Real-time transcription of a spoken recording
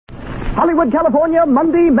Hollywood, California,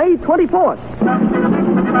 Monday, May 24th.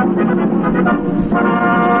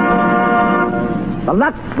 The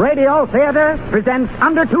Lux Radio Theater presents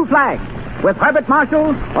Under Two Flags with Herbert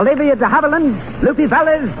Marshall, Olivia DeHavilland, Lupe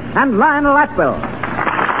Velez, and Lionel Atwill.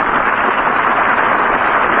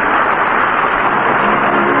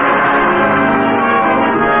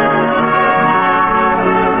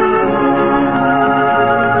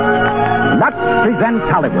 Presents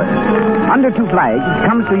Hollywood. Under Two Flags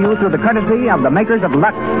comes to you through the courtesy of the makers of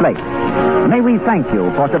Lux Flakes. May we thank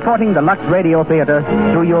you for supporting the Lux Radio Theater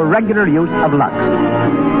through your regular use of Lux.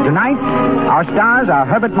 Tonight, our stars are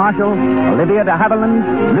Herbert Marshall, Olivia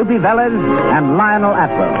DeHavilland, Lupe Velez, and Lionel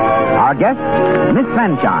Atwill. Our guest, Miss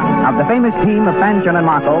Fanchon, of the famous team of Fanchon and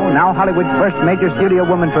Marco, now Hollywood's first major studio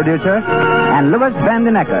woman producer, and Louis Van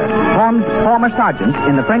den Ecker, former sergeant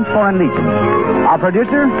in the French Foreign Legion. Our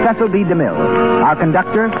producer, Cecil B. DeMille. Our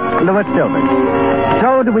conductor, Louis Silver.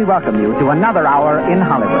 So do we welcome you to another hour in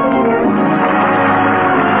Hollywood.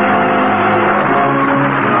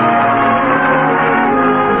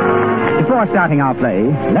 Before starting our play,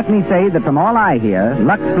 let me say that from all I hear,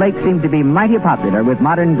 Lux Flakes seem to be mighty popular with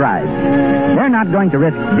modern brides. They're not going to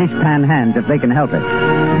risk dishpan hands if they can help it.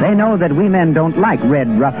 They know that we men don't like red,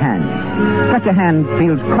 rough hands. Such a hand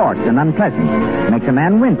feels coarse and unpleasant, makes a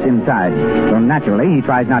man wince inside, so naturally he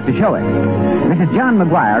tries not to show it. Mrs. John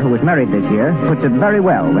McGuire, who was married this year, puts it very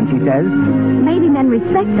well when she says, maybe men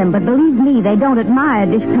respect them, but believe me, they don't admire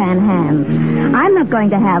dishpan hands. I'm not going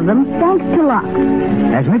to have them, thanks to Lux.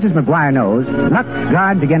 As Mrs. McGuire knows, Lux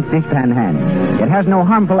guards against dishpan hands. It has no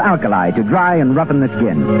harmful alkali to dry and roughen the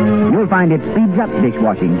skin. You'll find it speeds up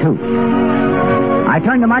dishwashing, too. I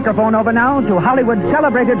turn the microphone over now to Hollywood's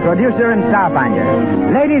celebrated producer and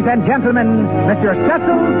starfinder. Ladies and gentlemen, Mr.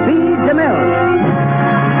 Cecil B. DeMille.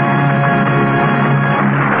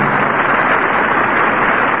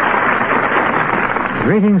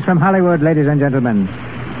 Greetings from Hollywood, ladies and gentlemen.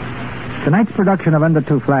 Tonight's production of Under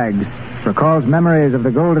Two Flags recalls memories of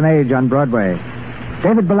the golden age on Broadway.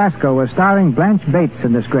 David Belasco was starring Blanche Bates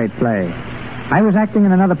in this great play. I was acting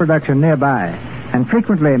in another production nearby, and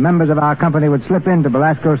frequently members of our company would slip into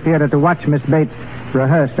Belasco's theater to watch Miss Bates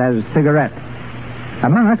rehearse as Cigarette.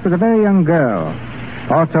 Among us was a very young girl,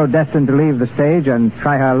 also destined to leave the stage and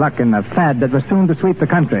try her luck in a fad that was soon to sweep the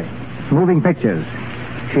country, moving pictures.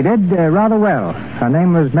 She did rather well. Her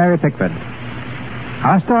name was Mary Pickford.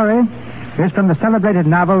 Our story is from the celebrated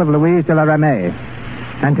novel of Louise de la Ramée.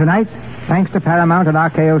 And tonight, thanks to Paramount and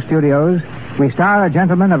RKO Studios, we star a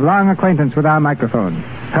gentleman of long acquaintance with our microphone,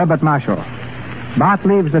 Herbert Marshall. Bart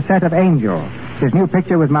leaves the set of Angel, his new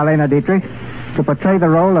picture with Marlene Dietrich, to portray the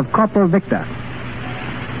role of Corporal Victor.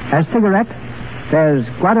 As Cigarette, there's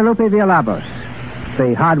Guadalupe Villalobos,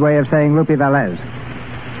 the hard way of saying Lupe Velez.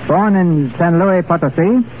 Born in San Luis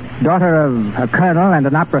Potosí, daughter of a colonel and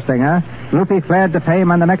an opera singer, Lupe flared to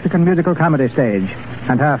fame on the Mexican musical comedy stage,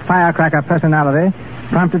 and her firecracker personality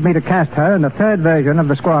prompted me to cast her in the third version of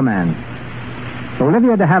The Squaw Man.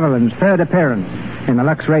 Olivia DeHavilland's third appearance in the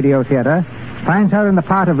Lux Radio Theater finds her in the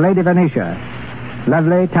part of Lady Venetia.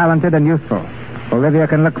 Lovely, talented, and youthful, Olivia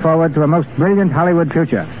can look forward to a most brilliant Hollywood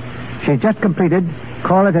future. She's just completed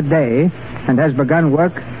Call It a Day and has begun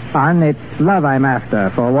work on It's Love I'm After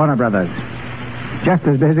for Warner Brothers. Just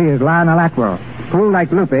as busy as Lionel Atwill, who,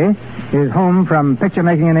 like Lupe, is home from picture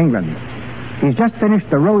making in England. He's just finished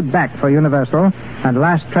The Road Back for Universal and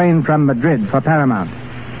Last Train from Madrid for Paramount.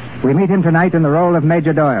 We meet him tonight in the role of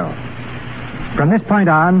Major Doyle. From this point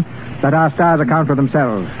on, let our stars account for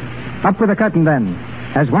themselves. Up with the curtain, then,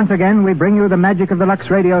 as once again we bring you the magic of the Lux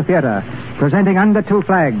Radio Theater, presenting Under Two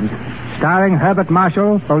Flags, starring Herbert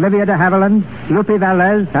Marshall, Olivia DeHavilland, Lupe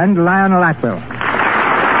Velez, and Lionel Atwill.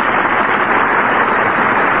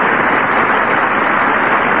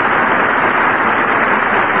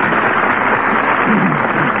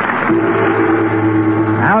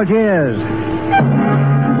 Algiers.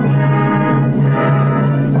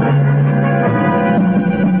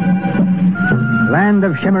 Land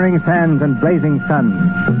of shimmering sands and blazing sun,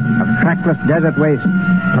 of trackless desert wastes,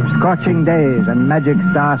 of scorching days and magic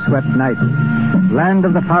star-swept nights. Land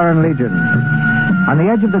of the Foreign Legion. On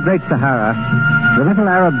the edge of the Great Sahara, the little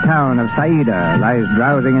Arab town of Saida lies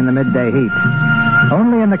drowsing in the midday heat.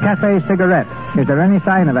 Only in the Café Cigarette is there any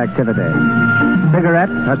sign of activity. Cigarette,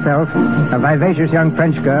 herself, a vivacious young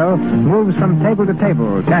French girl, moves from table to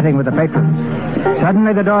table, chatting with the patrons.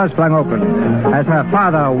 Suddenly the doors flung open as her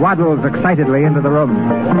father waddles excitedly into the room.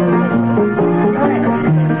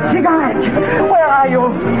 Cigarette, where are you?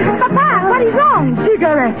 Papa, what is wrong?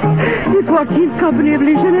 Cigarette, the 14th Company of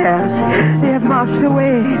Legionnaires. They have marched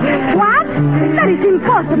away. What? That is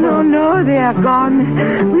impossible. No, they are gone.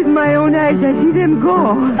 With my own I see them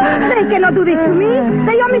go. They cannot do this to me.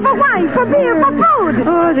 They owe me for wine, for beer, for food.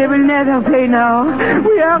 Oh, they will never pay now.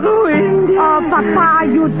 We are ruined. Oh, Papa,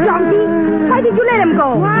 you donkey. Why did you let them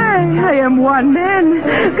go? Why? I am one man.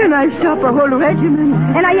 Can I stop a whole regiment?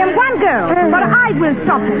 And I am one girl. But I will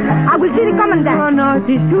stop it. I will see the commandant. Oh, no, it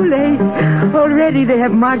is too late. Already they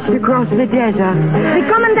have marched across the desert. The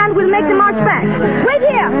commandant will make the march back. Wait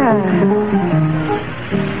here.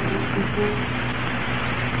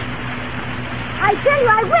 I tell you,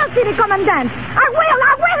 I will see the commandant. I will.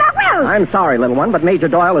 I'm sorry, little one, but Major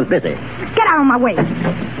Doyle is busy. Get out of my way.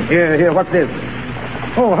 Here, what's this?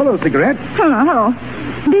 Oh, hello, cigarette. Hello.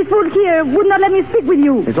 These fools here would not let me speak with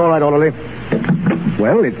you. It's all right, orderly.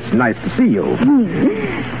 Well, it's nice to see you.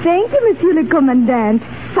 Thank you, Monsieur le Commandant.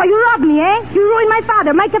 So you robbed me, eh? You ruined my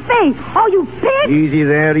father, my cafe. Oh, you pig! Easy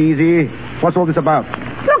there, easy. What's all this about?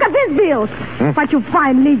 Look at this bill. What you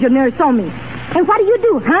fine legionnaires owe me. And what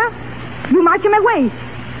do, huh? You march him away.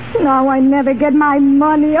 Now I never get my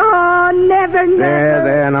money. Oh, never.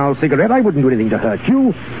 There, now, cigarette. I wouldn't do anything to hurt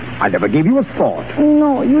you. I never gave you a thought.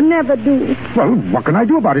 No, you never do. Well, what can I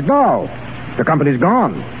do about it now? The company's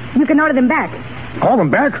gone. You can order them back. Call them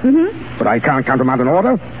back? Mm-hmm. But I can't countermount an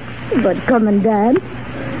order. But, Commandant,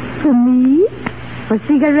 for me? For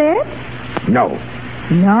cigarettes? No.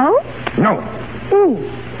 No? No. Ooh,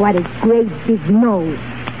 what a great big no.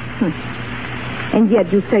 And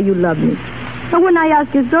yet you say you love me. But when I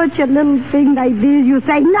ask you such a little thing like this, you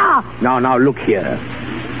say no. Now, look here.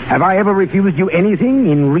 Have I ever refused you anything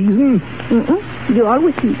in reason? You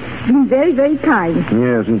always been very, very kind.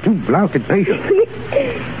 Yes, and too blasted patient.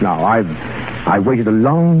 Now, I've waited a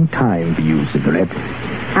long time for you, cigarette.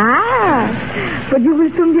 But you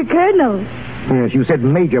will soon be a colonel. Yes, you said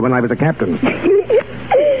major when I was a captain.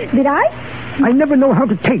 Did I? I never know how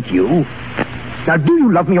to take you. Now, do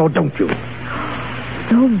you love me or don't you?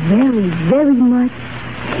 So very, very much.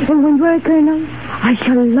 And when you're a colonel, I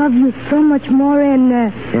shall love you so much more and...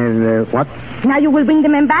 And what? Now you will bring the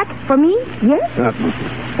men back for me, yes?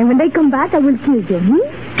 And when they come back, I will kill them,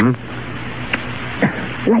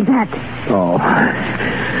 Like that. Oh,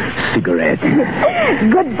 cigarette.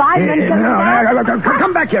 Goodbye, no,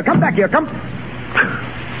 come back here, come.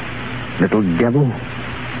 Little devil.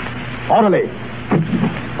 Orderly.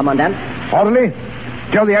 Commandant? Orderly.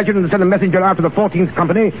 Tell the adjutant to send a messenger out to the 14th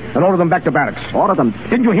Company and order them back to barracks. Order them.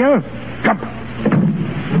 Didn't you hear? Jump.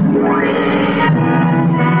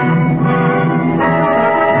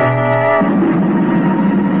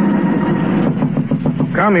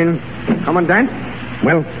 Come in. Commandant?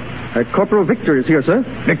 Well? Corporal Victor is here, sir.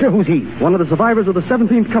 Victor? Who's he? One of the survivors of the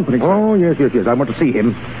 17th Company. Sir. Oh, yes. I want to see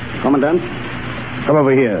him. Commandant? Come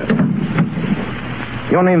over here.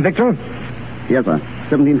 Your name, Victor? Yes, sir.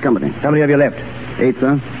 17th Company. How many have you left? 8,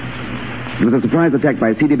 sir. It was a surprise attack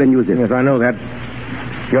by C.D. Ben-Yusuf. Yes, I know that.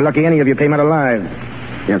 You're lucky any of you came out alive.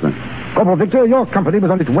 Yes, sir. Corporal Victor, your company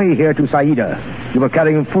was on its way here to Saida. You were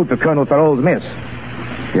carrying food for Colonel Farrell's mess.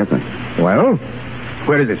 Yes, sir. Well,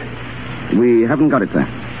 where is it? We haven't got it, sir.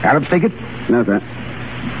 Arabs take it? No, sir.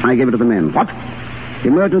 I gave it to the men. What?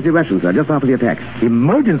 Emergency rations, sir, just after the attack.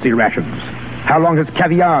 Emergency rations? How long has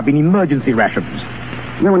caviar been emergency rations?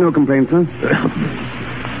 There were no complaints, sir.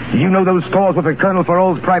 You know those stores were for Colonel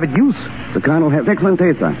Farrell's private use? The Colonel has excellent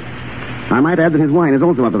taste, sir. I might add that his wine is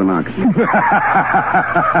also up to the mark.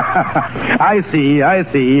 I see.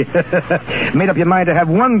 Made up your mind to have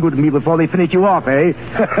one good meal before they finish you off, eh?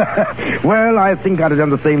 Well, I think I'd have done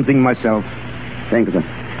the same thing myself. Thank you, sir.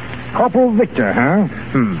 Corporal Victor, huh?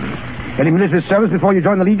 Any military service before you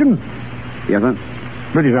joined the Legion? Yes, sir.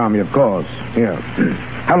 British Army, of course. Yeah.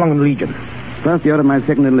 How long in the Legion? First year of my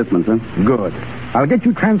second enlistment, sir. Good. I'll get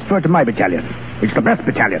you transferred to my battalion. It's the best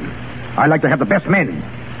battalion. I like to have the best men.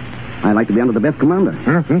 I like to be under the best commander.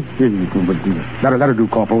 That'll do,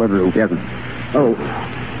 Corporal. That'll do. Yes, sir. Oh,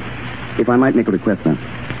 if I might make a request, sir.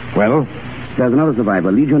 Well? There's another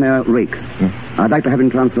survivor, Legionnaire Rake. I'd like to have him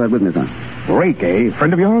transferred with me, sir. Rake, eh?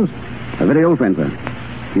 Friend of yours? A very old friend, sir.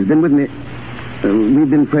 He's been with me. We've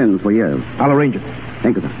been friends for years. I'll arrange it.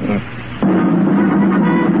 Thank you, sir.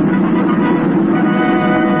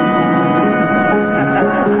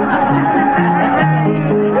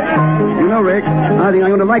 Rick, I think I'm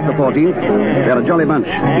going to like the 14th. They're a jolly bunch.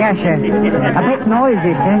 Yes, sir. A bit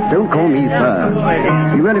noisy, sir. Don't call me sir.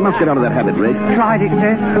 You really must get out of that habit, Rick. Tried it,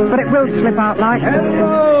 sir, but it will slip out like...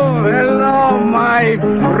 Hello, my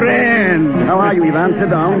friend. How are you, Ivan? Sit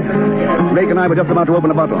down. Rick and I were just about to open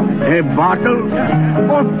a bottle. A bottle?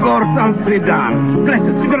 Of course, I'll sit down.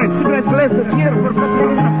 Blessed, cigarette, blessed. Here for...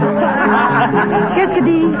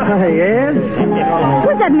 Yes?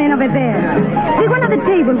 Who's that man over there? He's one at the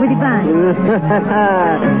table with Ivan.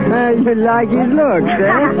 You like his looks,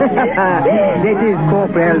 eh? That is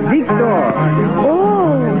Corporal Victor.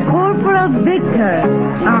 Oh, Corporal Victor.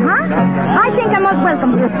 I think I must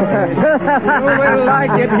welcome you. You will like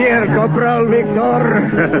it here, Corporal Victor.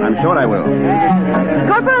 I'm sure I will.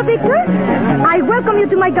 Corporal Victor, I welcome you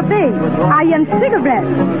to my cafe. I am Cigarette.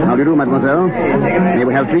 How do you do, mademoiselle? May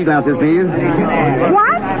we have 3 glasses, please?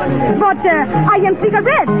 What? But I am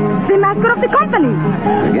Cigarette, the master of the company.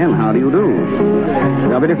 Again, how do you do?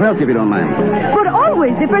 I'll be the first if you don't mind. But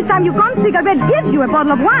always, the first time you come, Cigarette gives you a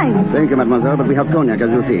bottle of wine. Thank you, mademoiselle, but we have cognac, as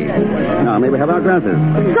you see. Now, may we have our glasses?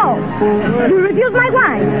 So, you refuse my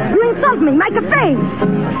wine. You insult me, my cafe.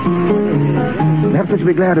 Perhaps we should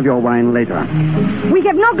be glad of your wine later. We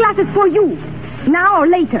have no glasses for you, now or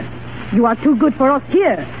later. You are too good for us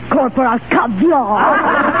here, Corporal Caviar.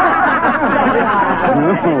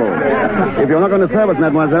 No. If you're not going to serve us,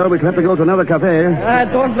 mademoiselle, we shall have to go to another cafe.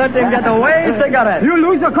 Don't let him get away, Cigarette. You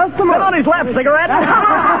lose your customer. Get on his lap, Cigarette.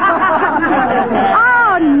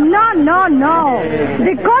 Oh, no.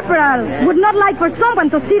 The corporal would not like for someone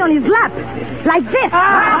to sit on his lap like this.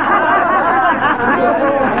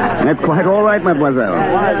 That's quite all right, mademoiselle.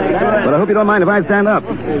 But I hope you don't mind if I stand up.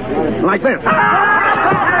 Like this.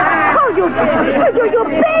 You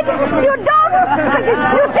pig! You dog!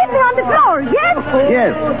 You sit there on the floor, yes?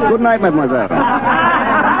 Yes. Good night, mademoiselle.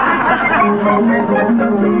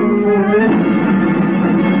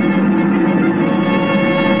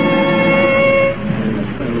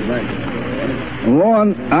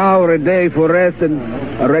 One hour a day for rest and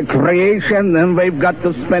recreation, and we've got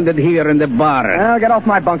to spend it here in the bar. Well, get off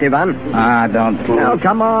my bunk, Ivan. Don't. Now,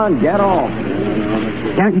 come on, get off.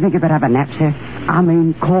 Don't you think you'd better have a nap, sir? I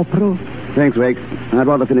mean, Corporal. Thanks, Rick. I'd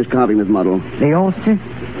rather finish carving this model. The horse, sir?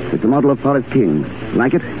 It's a model of Forest King.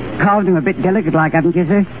 Like it? Carved him a bit delicate like, haven't you,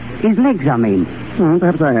 sir? His legs, I mean.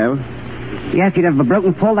 Perhaps I have. Yes, you'd have a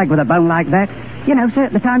broken foreleg with a bone like that. You know, sir,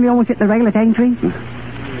 at the time you almost hit the rail at Aintree.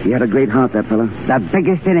 He had a great heart, that fella. The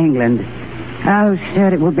biggest in England. Oh, sir,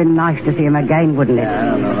 it would be nice to see him again, wouldn't it?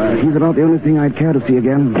 He's about the only thing I'd care to see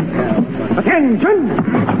again. Attention!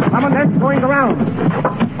 Commandant going around.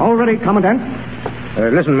 All ready, Commandant.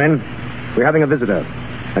 Listen, men. We're having a visitor.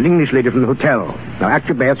 An English lady from the hotel. Now, act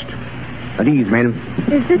your best. At ease, men.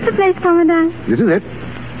 Is this the place, Commandant? This is it.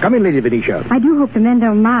 Come in, Lady Venetia. I do hope the men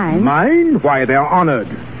don't mind. Mind? Why, they're honored.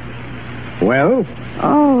 Well?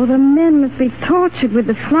 Oh, the men must be tortured with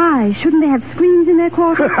the flies. Shouldn't they have screens in their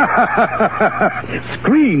quarters?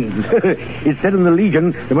 Screens? It's said in the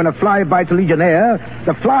Legion that when a fly bites a legionnaire,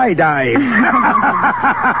 the fly dies.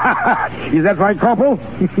 Is that right, Corporal?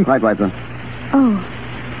 Quite right, sir. Oh.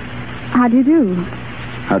 How do you do?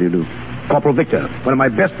 How do you do? Corporal Victor, one of my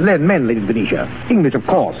best men, Lady Venetia. English, of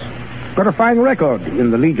course. Got a fine record in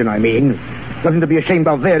the Legion, I mean. Nothing to be ashamed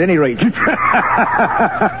of there, at any rate.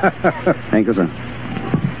 Thank you, sir.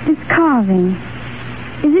 This carving,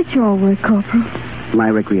 is it your work, Corporal? My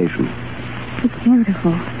recreation. It's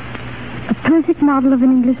beautiful. A perfect model of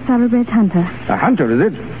an English thoroughbred hunter. A hunter, is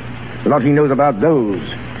it? A lot he knows about those.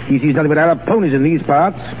 He sees nothing but Arab ponies in these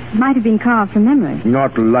parts. Might have been carved from memory.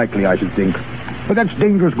 Not likely, I should think. But that's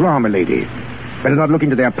dangerous ground, my lady. Better not look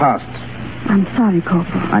into their pasts. I'm sorry,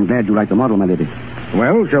 Corporal. I'm glad you like the model, my lady.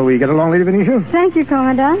 Well, shall we get along, Lady Venetia? Thank you,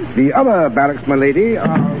 Commandant. The other barracks, my lady,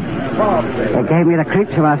 are... It gave me the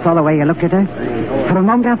creeps when I saw the way you looked at her. For a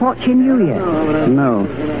moment I thought she knew you. No.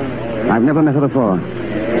 I've never met her before.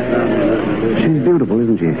 She's beautiful,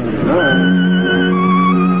 isn't she?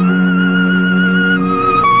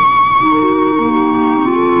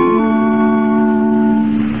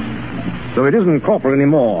 So it isn't Corporal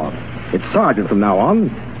anymore. It's Sergeant from now on.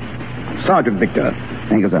 Sergeant Victor.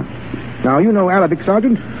 Thank you, sir. Now, you know Arabic,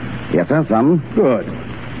 Sergeant? Yes, sir, some. Good.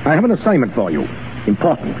 I have an assignment for you.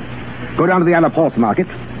 Important. Go down to the Arab horse market.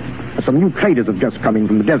 Some new traders have just come in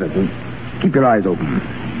from the desert. And keep your eyes open.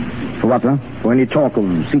 For what, sir? For any talk of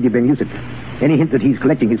Sidi Ben Yusuf. Any hint that he's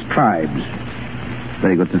collecting his tribes.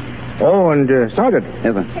 Very good, sir. Oh, and, Sergeant.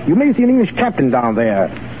 Yes, sir. You may see an English captain down there.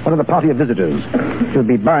 One of the party of visitors. He'll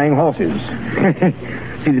be buying horses.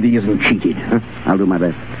 See that he isn't cheated. Huh? I'll do my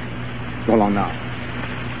best. So long now.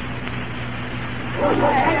 I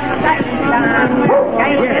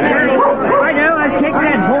know, I'll take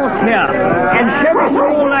that horse here. And service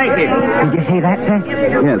all like it. Did you see that, sir?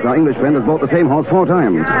 Yes, our English friend has bought the same horse 4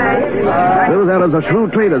 times. Those Arabs are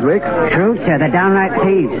shrewd traders, Rick. True, sir. They're downright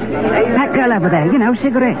thieves. That girl over there, you know,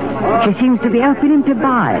 Cigarette. She seems to be helping him to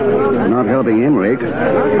buy. Not helping him, Rick.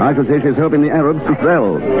 I should say she's helping the Arabs to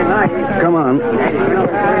sell. Come on.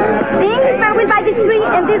 The Englishman will buy this tree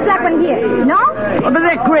and this black one here. No? Oh, but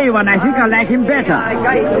that grey one, I think I like him better.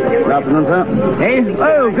 Good afternoon, sir. Eh?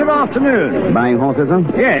 Oh, good afternoon. Buying horses, sir?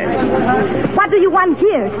 Yes. What do you want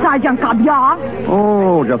here, Sergeant Caviar?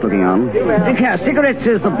 Oh, just looking on. Look here, Cigarette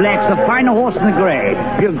says the black's a finer horse than the grey.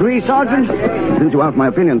 Do you agree, Sergeant? Since you asked my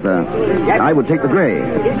opinion, sir, I would take the grey.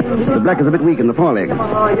 The black is a bit weak in the forelegs.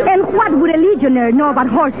 And what would a legionnaire know about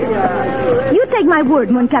horses? You take my word,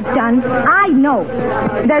 mon captain. I know.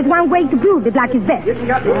 There's one way to prove the black is best.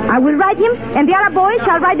 I will ride him, and the other boy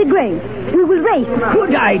shall ride the grey. We will race.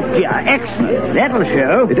 Good idea. Excellent. That'll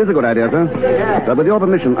show. It is a good idea, sir. But with your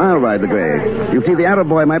permission, I'll ride the grey. You see, the Arab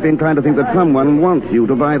boy might be inclined to think that someone wants you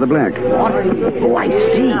to buy the black. What? Oh, I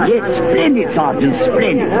see. Yes, splendid, Sergeant,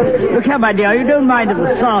 splendid. Look here, my dear, you don't mind if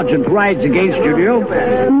the sergeant rides against you, do you?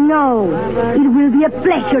 No. It will be a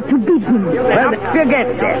pleasure to beat him. Well, forget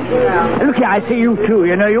that. Look here, I see you too.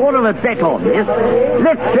 You know, you ought to have a bet on this.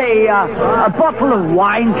 Let's say a bottle of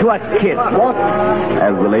wine to a kiss. What?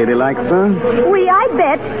 As the lady likes, sir. Oui, I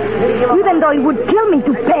bet. Even though it would kill me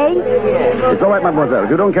to pay. It's all right, mademoiselle.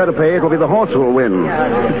 If you don't care to pay, it will be the horse who will win.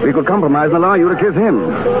 We could compromise and allow you to kiss him.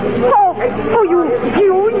 Oh, you,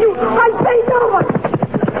 I'll pay no one.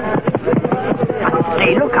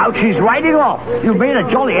 Hey, look out, she's riding off. You've made her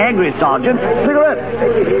jolly angry, Sergeant. Cigarette!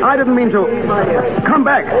 I didn't mean to. Come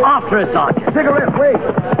back. After her, Sergeant. Cigarette, wait.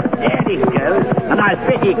 There he goes, and I'll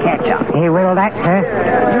bet he catch up. He will that, sir.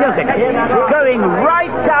 Look at him, going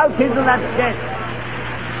right out into that desert.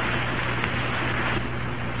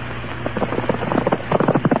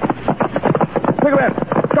 Cigarette,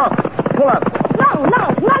 stop. Pull up. No.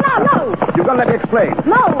 You've got to let me explain.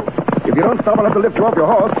 No. If you don't stop, I'll have to lift you off your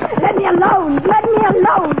horse. Let me alone.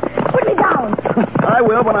 Put me down. I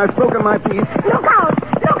will when I've spoken my piece. Look out,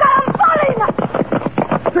 I'm falling.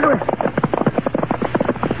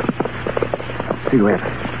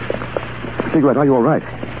 Cigarette, are you all right?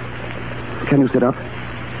 Can you sit up?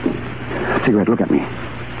 Cigarette, look at me.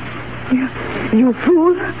 You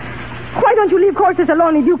fool. Why don't you leave horses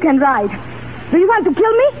alone if you can ride? Do you want to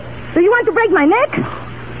kill me? Do you want to break my neck?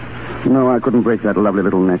 No, I couldn't break that lovely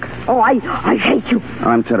little neck. Oh, I hate you.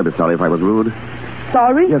 I'm terribly sorry if I was rude.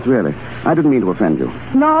 Sorry? Yes, really. I didn't mean to offend you.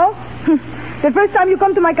 No? The first time you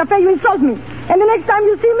come to my cafe, you insult me. And the next time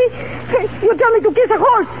you see me, you tell me to kiss a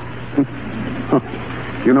horse.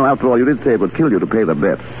 You know, after all, you did say it would kill you to pay the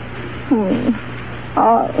bet.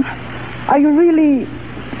 Are you really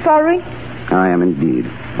sorry? I am indeed.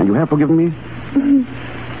 And you have forgiven me?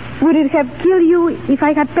 Would it have killed you if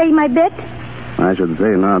I had paid my bet? I should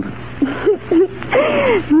say not.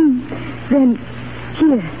 Then,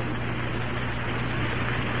 here.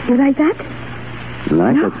 You like that?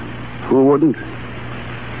 Like it? Who wouldn't?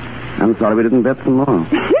 I'm sorry we didn't bet some more.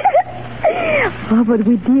 Oh, but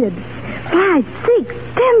we did. 5, 6,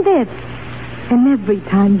 10 bets. And every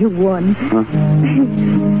time you won. Huh?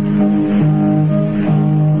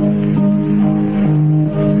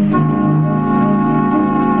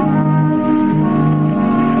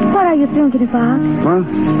 What are you thinking about? What?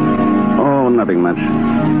 Oh, nothing much.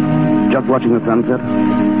 Just watching the sunset.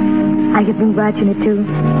 I have been watching it too.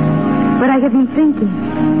 But I have been thinking.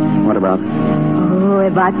 What about? Oh,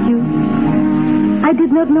 about you. I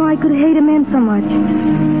did not know I could hate a man so much.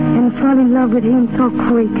 And fall in love with him so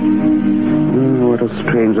quick. Oh, what a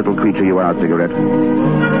strange little creature you are, Cigarette.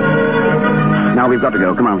 Now we've got to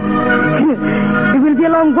go. Come on. It will be a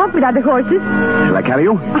long walk without the horses. Shall I carry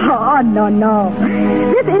you? Oh, no.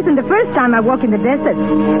 This isn't the first time I walk in the desert.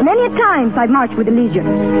 Many a times I've marched with the Legion.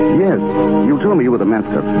 Yes. You told me you were the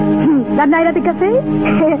master. That night at the cafe?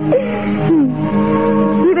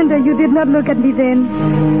 Even though you did not look at me then,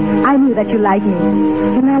 I knew that you liked me.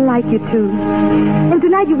 And I like you too. And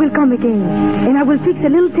tonight you will come again. And I will fix a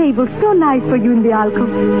little table so nice for you in the alcove.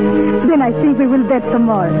 Then I think we will bet some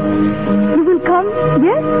more. You will come,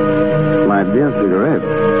 yes? My dear Cigarette,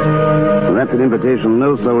 that's an invitation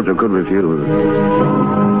no soldier could refuse.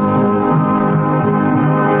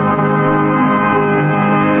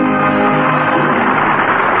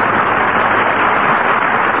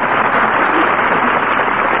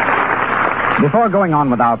 Before going on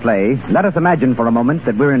with our play, let us imagine for a moment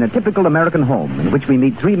that we're in a typical American home in which we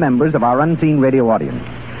meet 3 members of our unseen radio audience.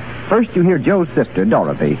 First, you hear Joe's sister,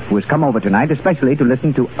 Dorothy, who has come over tonight especially to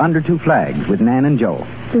listen to Under Two Flags with Nan and Joe.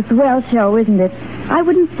 It's a swell show, isn't it? I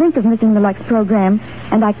wouldn't think of missing the Lux program,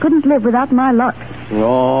 and I couldn't live without my Lux.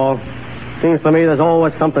 Oh, seems to me there's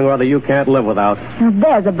always something or other you can't live without. Now,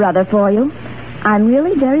 there's a brother for you. I'm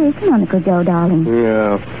really very economical, Joe, darling.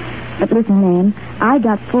 Yeah. But listen, Nan, I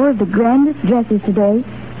got 4 of the grandest dresses today.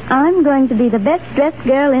 I'm going to be the best dressed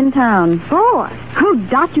girl in town. 4? Oh,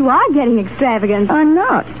 Dot, you are getting extravagant. I'm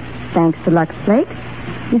not, thanks to Lux Flakes.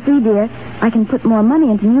 You see, dear, I can put more money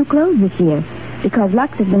into new clothes this year because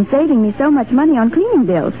Lux has been saving me so much money on cleaning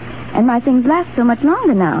bills, and my things last so much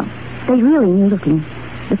longer now. They're really new looking.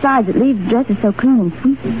 Besides, it leaves dresses so clean and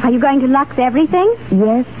sweet. Are you going to Lux everything?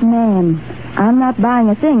 Yes, ma'am. I'm not buying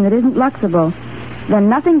a thing that isn't Luxable. Then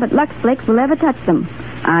nothing but Lux Flakes will ever touch them.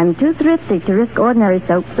 I'm too thrifty to risk ordinary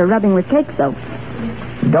soaps or rubbing with cake soap.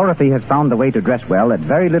 Dorothy has found the way to dress well at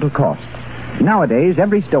very little cost. Nowadays,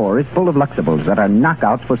 every store is full of Luxables that are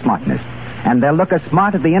knockouts for smartness. And they'll look as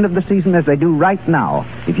smart at the end of the season as they do right now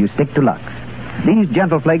if you stick to Lux. These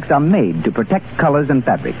gentle flakes are made to protect colors and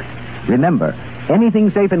fabrics. Remember,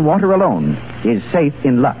 anything safe in water alone is safe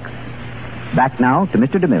in Lux. Back now to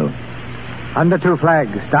Mr. DeMille. Under Two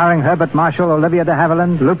Flags, starring Herbert Marshall, Olivia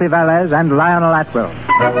DeHavilland, Lupe Valez, and Lionel Atwill.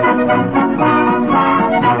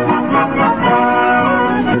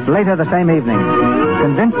 It's later the same evening.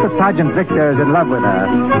 Convinced that Sergeant Victor is in love with her,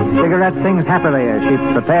 Cigarette sings happily as she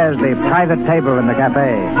prepares the private table in the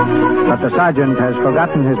cafe. But the sergeant has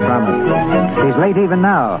forgotten his promise. He's late even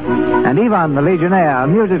now, and Ivan, the Legionnaire,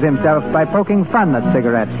 amuses himself by poking fun at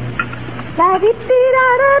Cigarette. So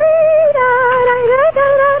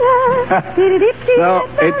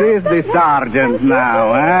it is the sergeant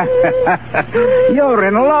now, eh? You're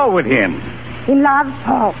in love with him. In love?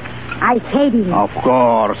 Oh, I hate him. Of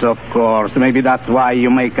course. Maybe that's why you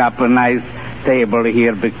make up a nice table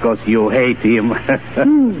here, because you hate him.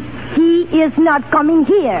 He is not coming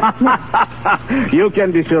here. You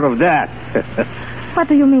can be sure of that. What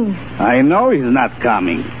do you mean? I know he's not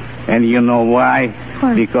coming. And you know why?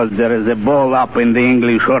 Why? Because there is a ball up in the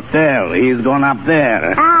English hotel. He's gone up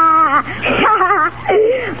there.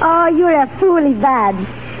 Oh, you're a fool, bad.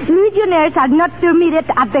 Legionnaires are not permitted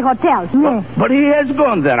at the hotel. But he has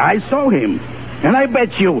gone there. I saw him. And I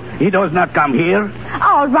bet you he does not come here.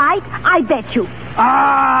 All right, I bet you.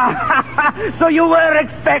 So you were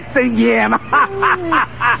expecting him.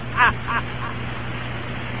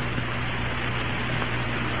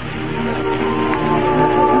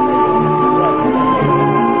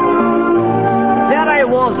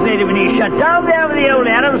 Lady Venetia, down there with the old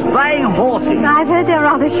Adams buying horses. I've heard they're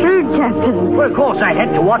rather shrewd, Captain. Well, of course, I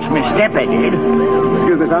had to watch my step, I did.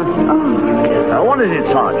 Excuse me, sir. What is it,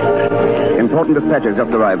 Sergeant? Important dispatches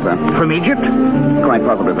just arrived, sir. From Egypt? Quite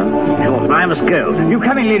possibly, sir. Sure, I must go. You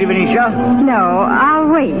coming, Lady Venetia? No, I'll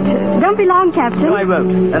wait. Don't be long, Captain. No, I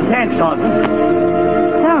won't. And thanks, Sergeant.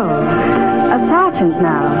 So, a sergeant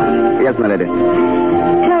now. Yes, my lady.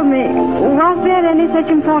 Tell me, was there any such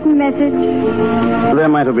important message? There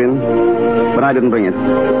might have been, but I didn't bring it.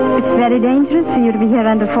 It's very dangerous for you to be here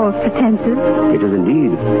under false pretenses. It is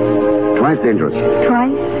indeed. Twice dangerous.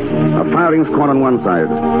 Twice? A firing squad on one side,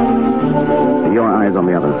 and your eyes on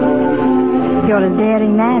the other. You're a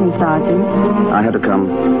daring man, Sergeant. I had to come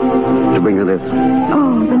to bring you this.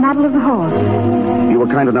 Oh, the Medal of the Horse. You were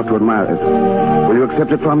kind enough to admire it. Will you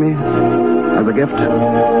accept it from me as a gift?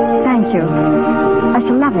 Thank you. I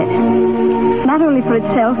shall love it. Not only for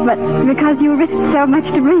itself, but because you risked so much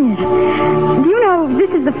to bring it. Do you know, this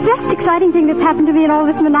is the first exciting thing that's happened to me in all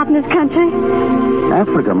this monotonous country.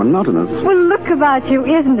 Africa, monotonous? Well, look about you.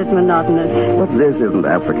 Isn't it monotonous? But this isn't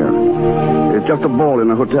Africa. It's just a ball in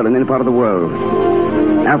a hotel in any part of the world.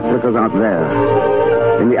 Africa's out there.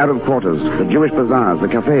 In the Arab quarters, the Jewish bazaars, the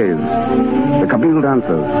cafes, the Kabyle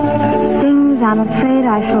dancers. Things I'm afraid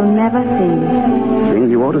I shall never see. Things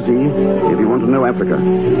you ought to see if you want to know Africa.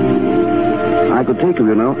 I could take you,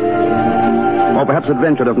 you know. Or perhaps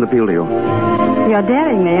adventure doesn't appeal to you. You're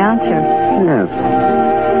daring me, aren't you? Yes.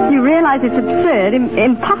 You realize it's absurd,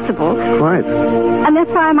 impossible. Quite. And that's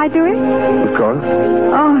why I might do it? Of course.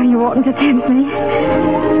 Oh, you oughtn't to tempt me.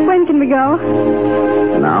 When can we go?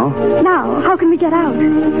 Now? Now. How can we get out?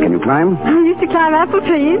 Can you climb? I used to climb apple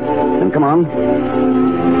trees. Then come on.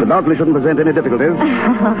 The balcony shouldn't present any difficulties.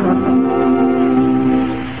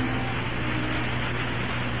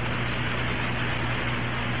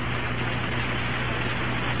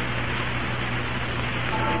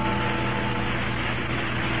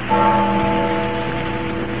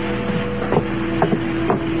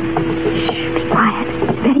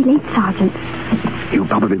 Sergeant. You've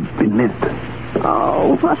probably been missed.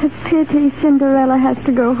 Oh, what a pity Cinderella has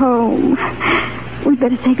to go home. We'd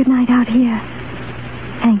better say goodnight out here.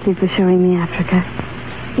 Thank you for showing me Africa.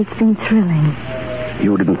 It's been thrilling.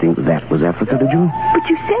 You didn't think that was Africa, did you? But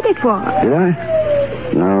you said it was. Did I?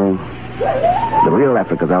 No. The real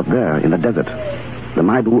Africa's out there, in the desert. The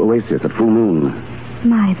Maibu Oasis at full moon.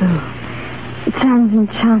 Maibu. It sounds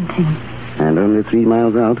enchanting. And only 3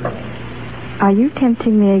 miles out. Are you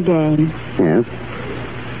tempting me again? Yes.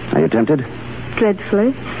 Are you tempted?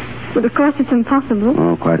 Dreadfully. But of course it's impossible.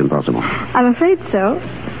 Oh, quite impossible. I'm afraid so.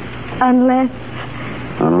 Unless...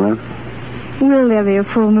 Unless? Will there be a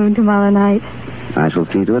full moon tomorrow night? I shall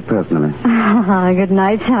see to it personally. Good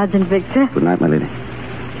night, Sergeant Victor. Good night, my lady.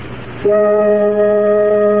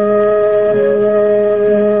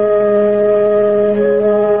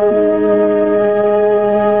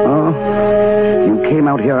 Oh, you came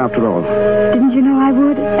out here after all. Didn't you know I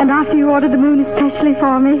would? And after you ordered the moon especially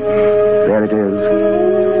for me? There it is.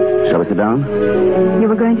 Shall we sit down? You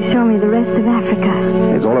were going to show me the rest of Africa.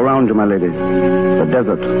 It's all around you, my lady. The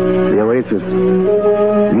desert, the oasis,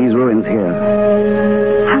 these ruins here.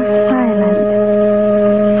 How silent,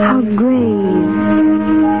 how grave,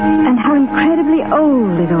 and how incredibly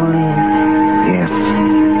old it all is. Yes.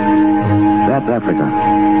 That's Africa.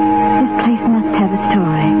 This place must have a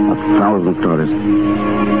story. 1,000 stories.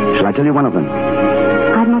 Shall I tell you one of them?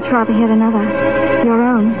 I'd much rather hear another. Your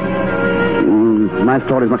own. My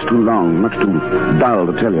story is much too long, much too dull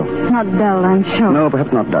to tell you. Not dull, I'm sure. No,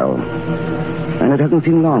 perhaps not dull. And it hasn't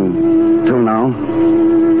seemed long. Till now.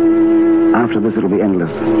 After this, it'll be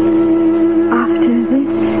endless. After this?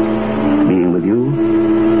 Being with you.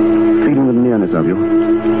 Feeling the nearness of you.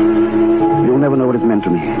 You'll never know what it's meant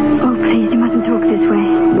to me. Oh, please, you mustn't talk this way.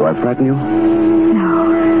 Do I frighten you? No,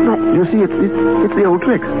 but... You see, it's the old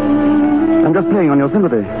trick. I'm just playing on your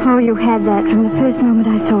sympathy. Oh, you had that from the first moment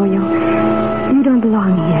I saw you. You don't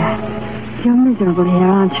belong here. You're miserable here,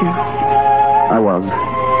 aren't you? I was.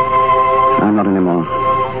 I'm not anymore.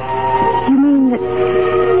 You mean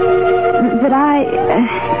that I...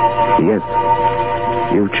 Yes.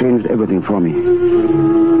 You've changed everything for me.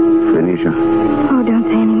 Phoenicia. Oh, don't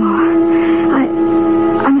say any more.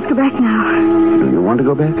 I must go back now. Do you want to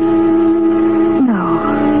go back? No.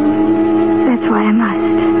 That's why I must.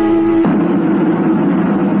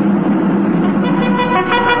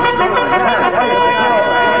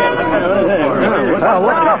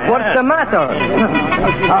 What's the matter?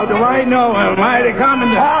 How do I know? Am I the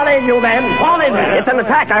commandant? Fall in, you men. Fall in. It's an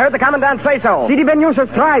attack. I heard the commandant say so. Sidi Ben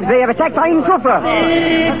Yusuf's tribes, they have attacked Ain Sufra.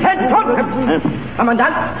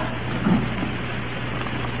 Commandant?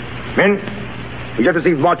 Men, we just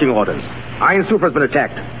received marching orders. Ain Sufra's been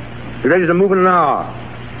attacked. Be ready to move in an hour.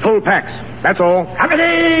 Full packs. That's all.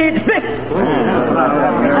 Havilland!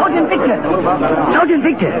 Sergeant Victor! Sergeant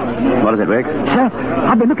Victor! What is it, Rick? Sir,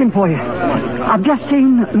 I've been looking for you. I've just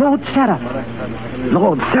seen Lord Seraph.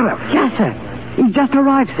 Lord Seraph? Yes, sir. He's just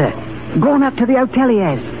arrived, sir. Gone up to the hotel he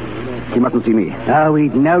has. He mustn't see me. Oh,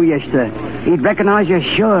 he'd know you, sir. He'd recognize you,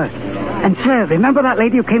 sure. And, sir, remember that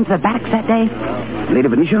lady who came to the barracks that day? Lady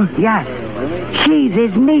Venetia? Yes. She's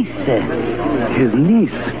his niece, sir. His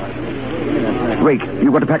niece? Wake,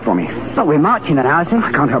 you've got to pack for me. But we're marching an hour, sir.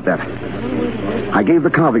 I can't help that. I gave the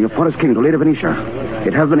carving of Forest King to Lady Venetia.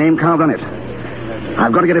 It has the name carved on it.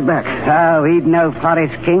 I've got to get it back. Oh, he'd know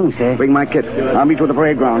Forest King, sir. Bring my kit. I'll meet you at the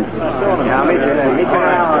parade ground. Victor!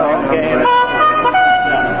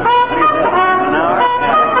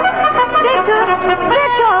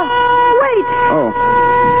 Victor! Wait!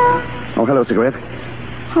 Oh, hello, cigarette.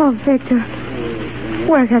 Oh, Victor.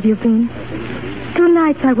 Where have you been? 2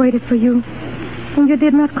 nights I waited for you, and you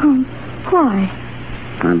did not come. Why?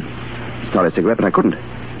 I'm sorry, cigarette, but I couldn't.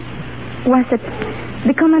 Was it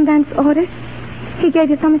the commandant's orders? He gave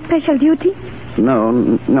you some special duty?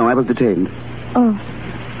 No, I was detained. Oh.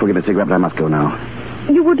 Forgive me, cigarette, but I must go now.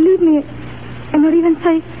 You would leave me and not even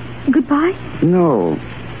say goodbye? No.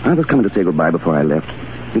 I was coming to say goodbye before I left.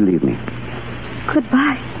 Believe me.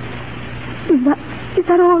 Goodbye? Is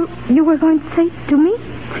that all you were going to say to me?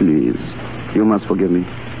 Please. You must forgive me.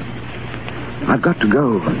 I've got to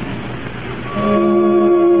go.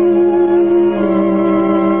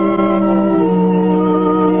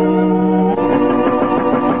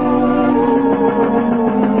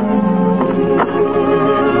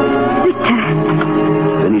 Victor.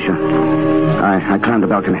 Venetia, I climbed the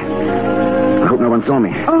balcony. I hope no one saw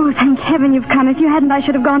me. Oh, thank heaven you've come. If you hadn't, I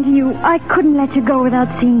should have gone to you. I couldn't let you go without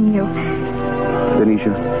seeing you.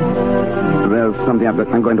 Venetia, there's something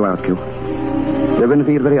I'm going to ask you. You're going to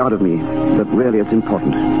think it very odd of me, but really it's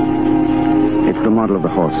important. It's the model of the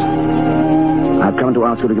horse. I've come to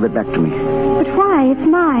ask you to give it back to me. But why? It's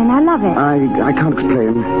mine. I love it. I can't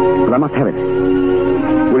explain, but I must have it.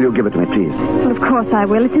 Will you give it to me, please? Well, of course I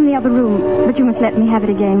will. It's in the other room. But you must let me have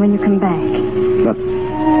it again when you come back. But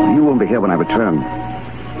you won't be here when I return.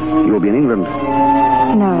 You will be in England.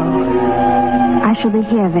 No. I shall be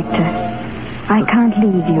here, Victor. I can't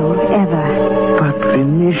leave you, ever. But,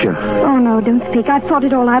 Venetia... Oh, no, don't speak. I've thought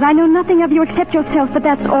it all out. I know nothing of you except yourself, but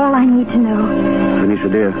that's all I need to know. Venetia,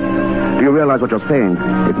 dear, do you realize what you're saying?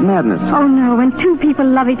 It's madness. Oh, no, when 2 people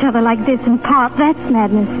love each other like this and part, that's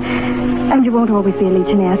madness. And you won't always be a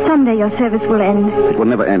legionnaire. Someday your service will end. It will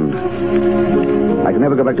never end. I can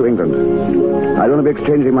never go back to England. I'll only be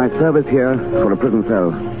exchanging my service here for a prison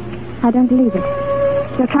cell. I don't believe it.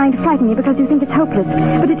 You're trying to frighten me because you think it's hopeless.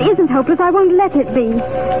 But it isn't hopeless. I won't let it be.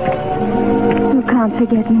 You can't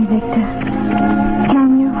forget me, Victor.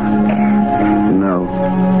 Can you? No.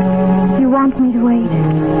 You want me to wait?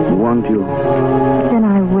 Want you? Then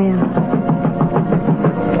I will.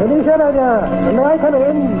 Who's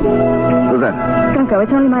that? Don't go.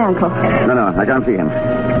 It's only my uncle. No, I can't see him.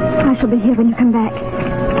 I shall be here when you come back.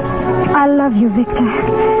 I love you, Victor.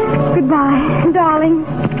 Goodbye, darling.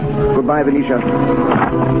 Goodbye, Venetia.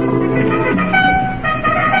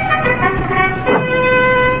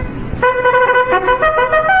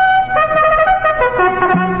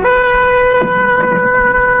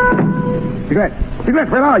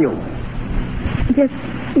 Cigarette, where are you? Yes,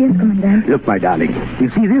 Commandant. Look, my darling. You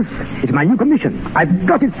see this? It's my new commission. I've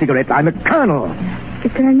got it, Cigarette. I'm a colonel. A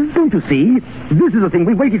colonel? Don't you see? This is the thing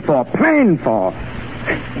we waited for, planned for.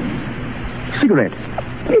 Cigarette.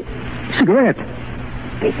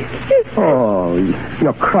 Oh,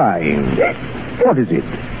 you're crying. What is it?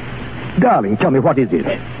 Darling, tell me, what is it?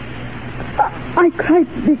 I cried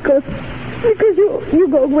because you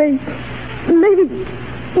go away. Maybe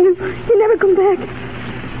you never come back.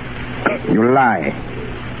 You lie.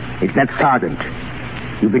 It's that sergeant.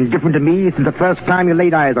 You've been different to me since the first time you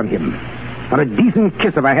laid eyes on him. Not a decent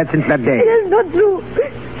kiss have I had since that day. It is not true.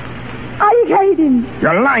 I hate him.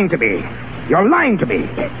 You're lying to me.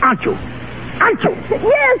 Aren't you?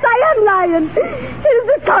 Yes, I am lying. It is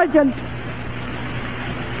the sergeant.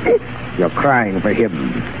 You're crying for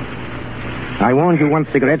him. I warned you once,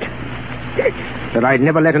 Cigarette, that I'd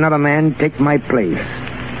never let another man take my place.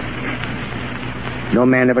 No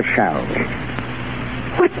man ever shall.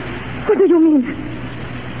 What do you mean?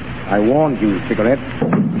 I warned you, Cigarette.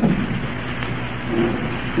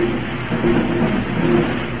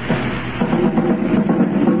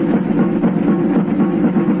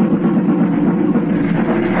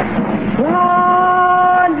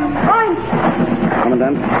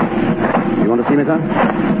 Commandant, you want to see me, sir?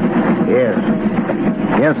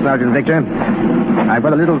 Yes, Sergeant Victor. I've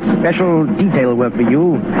got a little special detail work for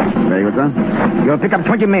you. Very good, sir. You'll pick up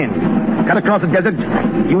 20 men. Cut across the desert,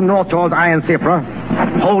 due north towards Iron Safra.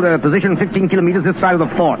 Hold a position 15 kilometers this side of the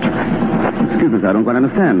fort. Excuse me, sir, I don't quite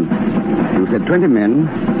understand. You said 20 men,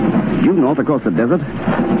 due north across the desert?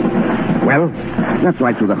 Well? That's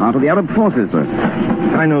right through the heart of the Arab forces, sir.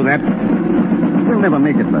 I know that. We'll never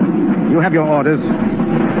make it, sir. You have your orders.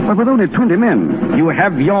 But with only 20 men. You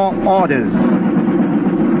have your orders.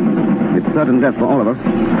 It's certain death for all of us.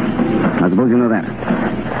 I suppose you know that.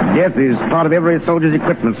 Death is part of every soldier's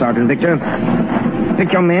equipment, Sergeant Victor.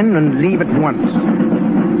 Pick your men and leave at once.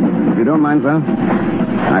 If you don't mind, sir,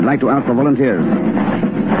 I'd like to ask for volunteers.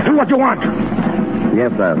 Do what you want.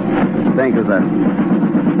 Yes, sir. Thank you, sir.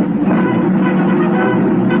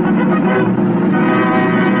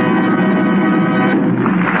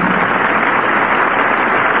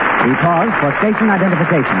 We pause for station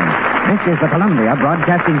identification. This is the Columbia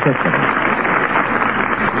Broadcasting System.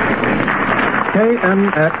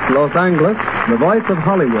 KMX Los Angeles, the voice of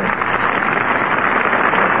Hollywood.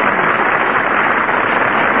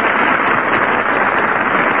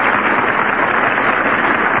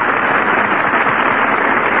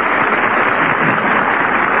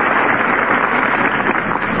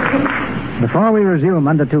 Before we resume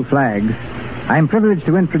Under Two Flags, I am privileged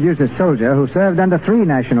to introduce a soldier who served under 3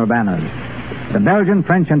 national banners, the Belgian,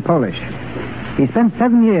 French, and Polish. He spent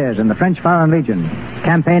 7 years in the French Foreign Legion,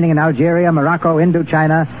 campaigning in Algeria, Morocco,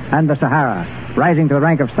 Indochina, and the Sahara, rising to the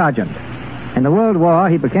rank of sergeant. In the World War,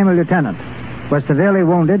 he became a lieutenant, was severely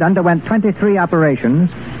wounded, underwent 23 operations,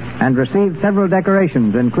 and received several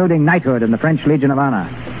decorations, including knighthood in the French Legion of Honor.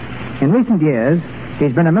 In recent years,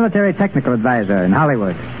 he's been a military technical advisor in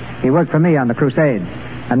Hollywood. He worked for me on The Crusade,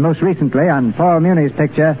 and most recently on Paul Muni's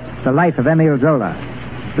picture, The Life of Emile Zola.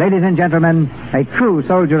 Ladies and gentlemen, a true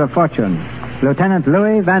soldier of fortune, Lieutenant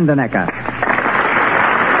Louis Vandenecker.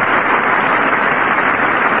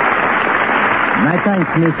 My thanks,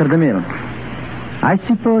 Mr. DeMille. I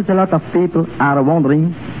suppose a lot of people are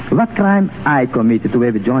wondering what crime I committed to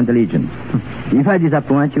have joined the Legion. If I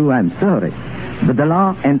disappoint you, I'm sorry. But the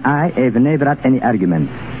law and I have never had any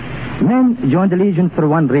arguments. Men join the Legion for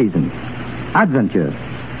one reason: adventure.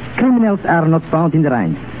 Criminals are not found in the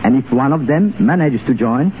ranks, and if one of them manages to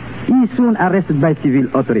join, he is soon arrested by civil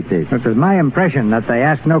authorities. It was my impression that they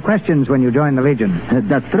ask no questions when you join the Legion.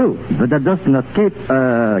 That's true, but that does not keep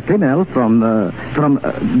criminals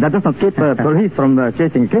that does not keep police from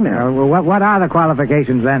chasing criminals. What are the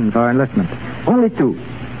qualifications then for enlistment? Only 2: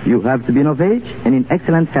 You have to be of age and in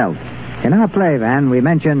excellent health. In our play, Van, we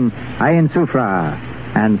mention Ain Sufra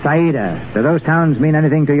and Saida. Do those towns mean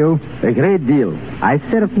anything to you? A great deal. I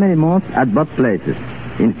served many months at both places.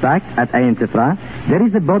 In fact, at Ain Sufra, there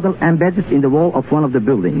is a bottle embedded in the wall of one of the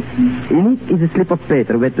buildings. In it is a slip of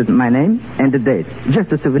paper with my name and the date.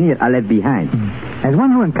 Just a souvenir I left behind. As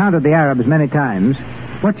one who encountered the Arabs many times,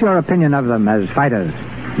 what's your opinion of them as fighters?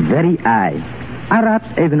 Very high. Arabs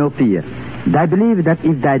have no fear. They believe that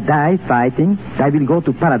if they die fighting, they will go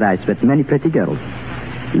to paradise with many pretty girls.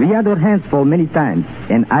 We had our hands full many times,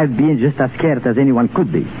 and I've been just as scared as anyone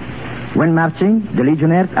could be. When marching, the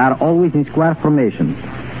legionnaires are always in square formation,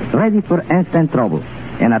 ready for instant trouble.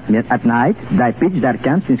 And at night, they pitch their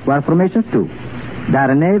camps in square formations too. They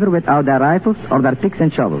are never without their rifles or their picks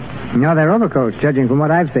and shovels. No, they're overcoats, judging from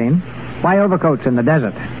what I've seen. Why overcoats in the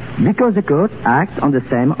desert? Because the coat acts on the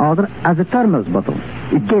same order as a thermos bottle.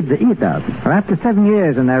 It gets the heat out. Well, after 7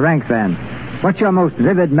 years in their ranks, then, what's your most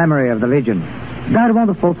vivid memory of the Legion? Their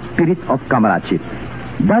wonderful spirit of comradeship.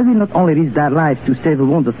 They will not only risk their lives to save a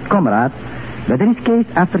wounded comrade, but there is case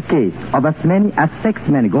after case of as many as 6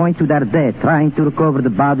 men going to their death trying to recover the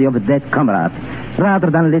body of a dead comrade,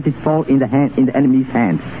 rather than let it fall in the enemy's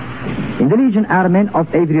hands. In the Legion are men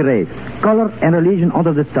of every race, color, and religion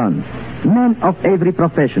under the sun. Men of every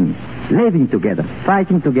profession, living together,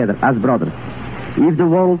 fighting together as brothers. If the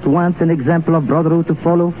world wants an example of brotherhood to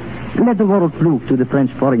follow, let the world look to the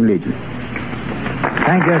French Foreign Legion.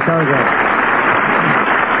 Thank you, soldier.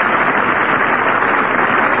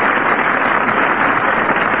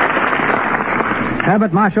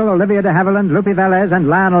 Herbert Marshall, Olivia DeHavilland, Lupe Velez, and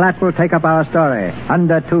Lionel Atwill take up our story,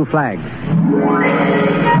 Under Two Flags.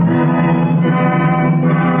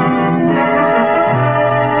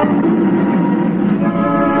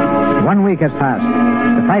 1 week has passed.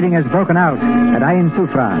 The fighting has broken out at Ain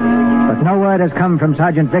Sufra, but no word has come from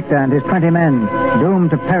Sergeant Victor and his 20 men,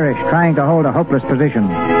 doomed to perish trying to hold a hopeless position.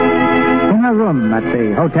 In her room at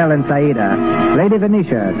the hotel in Saida, Lady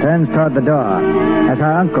Venetia turns toward the door as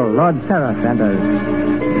her uncle, Lord Seraph, enters.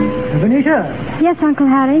 Venetia! Yes, Uncle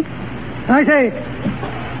Harry? I say,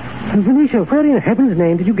 Venetia, where in heaven's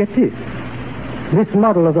name did you get this? This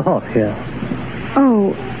model of the horse here?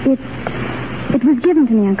 Oh, it was given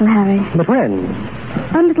to me, Uncle Harry. But when?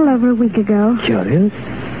 A little over a week ago. Curious.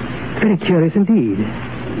 Very curious indeed.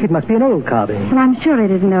 It must be an old carving. Well, I'm sure it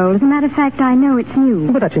isn't old. As a matter of fact, I know it's new.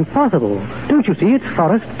 But that's impossible. Don't you see? It's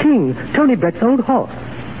Forest King, Tony Brett's old horse.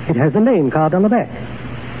 It has the name carved on the back.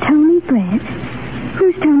 Tony Brett?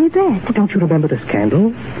 Who's Tony Brett? Don't you remember the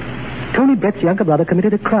scandal? Tony Brett's younger brother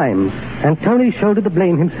committed a crime, and Tony shouldered the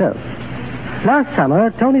blame himself. Last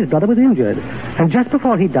summer, Tony's brother was injured, and just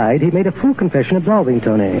before he died, he made a full confession absolving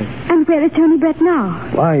Tony. And where is Tony Brett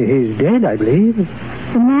now? Why, he's dead, I believe.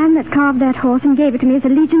 The man that carved that horse and gave it to me is a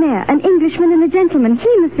legionnaire, an Englishman and a gentleman.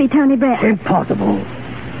 He must be Tony Brett. Impossible.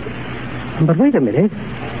 But wait a minute.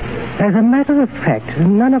 As a matter of fact,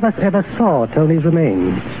 none of us ever saw Tony's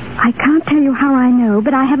remains. I can't tell you how I know,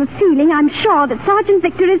 but I have a feeling, I'm sure, that Sergeant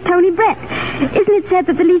Victor is Tony Brett. Isn't it said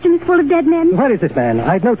that the Legion is full of dead men? Where is this man?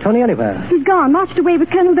 I'd know Tony anywhere. He's gone, marched away with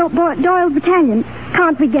Colonel Doyle's battalion.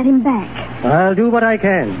 Can't we get him back? I'll do what I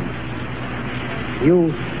can.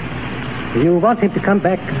 You want him to come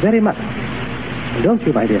back very much, don't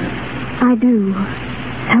you, my dear? I do.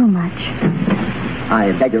 So much.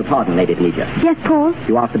 I beg your pardon, Lady Venetia. Yes, Paul?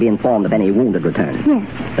 You asked to be informed of any wounded return. Yes.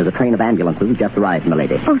 There's a train of ambulances just arrived, my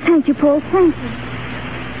lady. Oh, thank you, Paul. Thank you.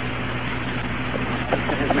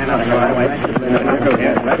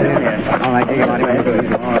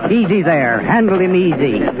 Easy there. Handle him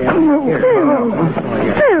easy. Phil,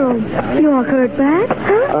 you're hurt bad,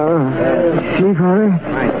 huh? Sweetheart,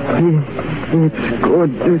 it's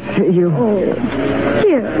good to see you. Oh.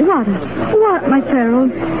 Here, water. What, my Farrell?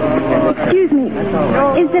 Excuse me.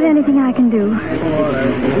 Is there anything I can do?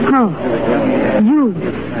 Oh, you.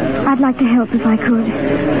 I'd like to help if I could.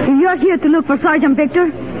 You're here to look for Sergeant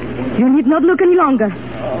Victor? You need not look any longer.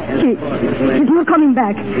 He's not coming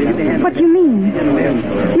back. What do you mean?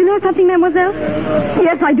 You know something, mademoiselle?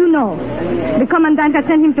 Yes, I do know. The commandant has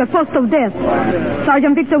sent him to a post of death.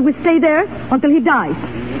 Sergeant Victor will stay there until he dies.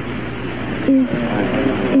 Is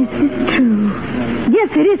this true? Yes,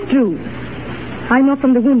 it is true. I know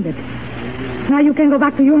from the wounded. Now you can go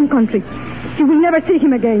back to your own country. You will never see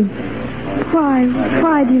him again. Why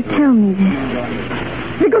do you tell me this?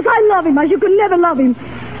 Because I love him as you could never love him.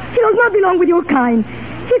 He does not belong with your kind.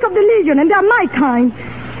 He's of the Legion, and they're my kind.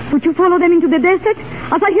 Would you follow them into the desert,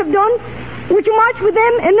 as I have done? Would you march with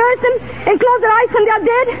them and nurse them and close their eyes when they are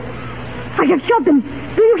dead? I have shot them.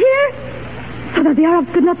 Do you hear? So that the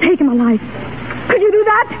Arabs could not take him alive. Could you do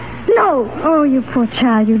that? No. Oh, you poor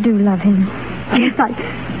child. You do love him. Yes,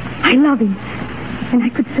 I love him. And I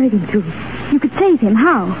could save him, too. You could save him.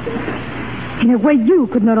 How? In a way you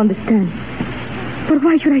could not understand. But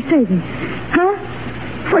why should I save him? Huh?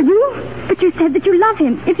 For you? But you said that you love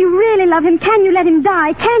him. If you really love him, can you let him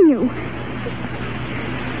die? Can you?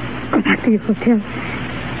 Go back to your hotel.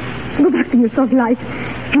 Go back to your soft life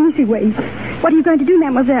and easy ways. What are you going to do,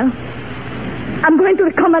 mademoiselle? I'm going to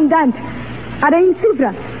the commandant at Ain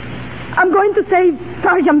Sufra. I'm going to save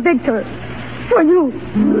Sergeant Victor for you.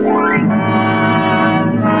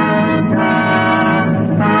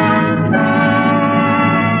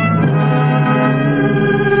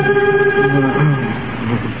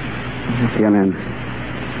 Here, man.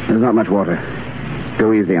 There's not much water.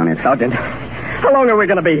 Go easy on it. Sergeant, how long are we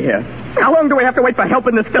going to be here? How long do we have to wait for help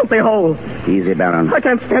in this filthy hole? Easy, Baron. I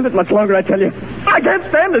can't stand it much longer, I tell you. I can't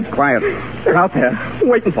stand it. Quiet. They're out there,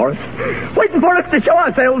 waiting for us. Waiting for us to show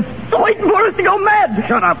ourselves. Waiting for us to go mad.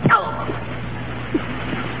 Shut up.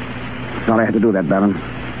 Sorry I had to do that, Baron.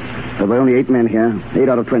 There were only 8 men here. 8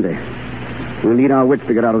 out of 20. We'll need our wits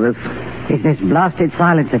to get out of this. It's this blasted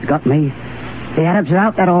silence that's got me. The Arabs are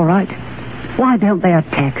out there all right. Why don't they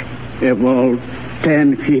attack? A wall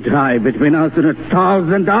 10 feet high between us and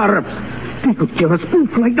 1,000 Arabs. They could kill us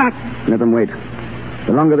both like that. Let them wait.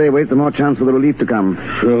 The longer they wait, the more chance for the relief to come.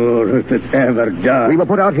 Sure, if it ever does. We were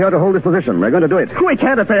put out here to hold this position. We're going to do it. We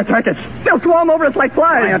can't if they attack us. They'll swarm over us like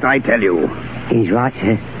flies. Quiet, I tell you. He's right,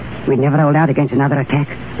 sir. We'd never hold out against another attack.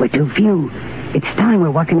 We're too few. It's time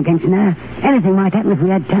we're working against now. Anything might happen if we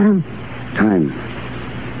had time. Time.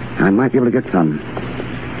 I might be able to get some.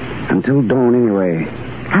 Until dawn, anyway.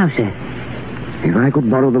 How, sir? If I could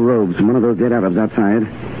borrow the robes from one of those dead Arabs outside,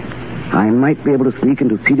 I might be able to sneak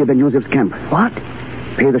into Sidi Ben Yusuf's camp. What?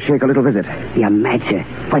 Pay the sheikh a little visit. You're mad, sir.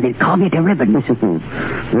 Why, they'd call me to ribbons.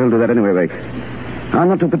 We'll do that anyway, Rick. I'm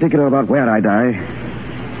not too particular about where I die,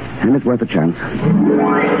 and it's worth a chance.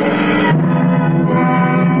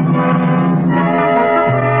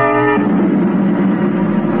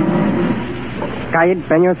 Qaid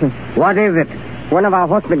Ben Yusuf. What is it? One of our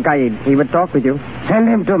horsemen, Qaid. He would talk with you. Send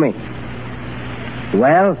him to me.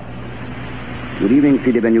 Well? Good evening,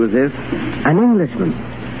 Sidi Ben Yusuf. An Englishman.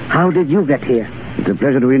 How did you get here? It's a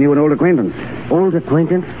pleasure to renew an old acquaintance. Old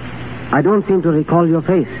acquaintance? I don't seem to recall your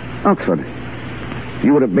face. Oxford.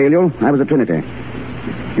 You were at Balliol. I was at Trinity.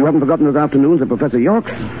 You haven't forgotten those afternoons at Professor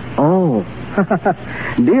York's? Oh.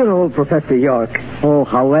 Dear old Professor York. Oh,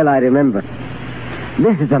 how well I remember.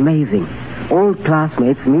 This is amazing. Old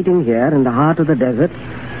classmates meeting here in the heart of the desert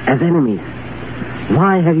as enemies.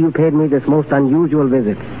 Why have you paid me this most unusual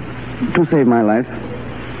visit? To save my life.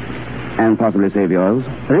 And possibly save yours.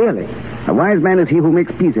 Really? A wise man is he who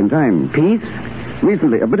makes peace in time. Peace?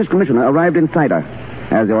 Recently, a British commissioner arrived in Cider,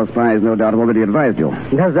 as your spies no doubt have already advised you.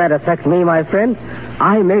 Does that affect me, my friend?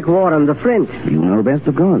 I make war on the French. You know best,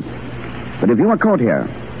 of course. But if you are caught here,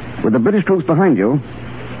 with the British troops behind you,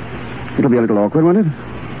 it'll be a little awkward, won't it?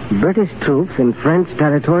 British troops in French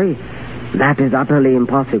territory? That is utterly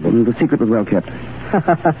impossible. The secret was well kept.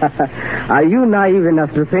 Are you naive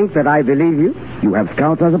enough to think that I believe you? You have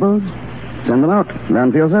scouts, I suppose? Send them out.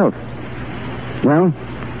 Learn for yourself. Well,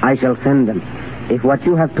 I shall send them. If what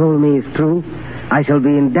you have told me is true, I shall be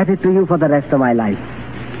indebted to you for the rest of my life.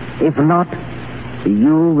 If not,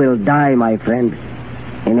 you will die, my friend.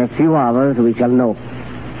 In a few hours, we shall know.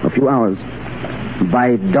 A few hours?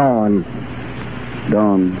 By dawn.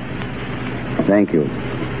 Dawn. Thank you.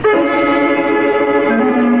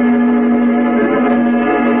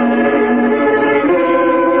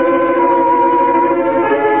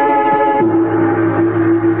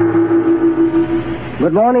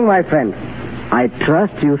 Good morning, my friend. I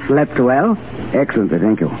trust you slept well. Excellently,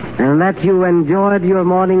 thank you. And that you enjoyed your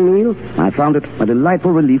morning meal? I found it a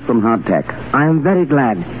delightful relief from hardtack. I am very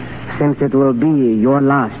glad, since it will be your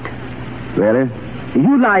last. Really?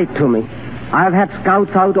 You lied to me. I have had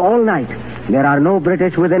scouts out all night. There are no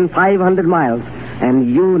British within 500 miles, and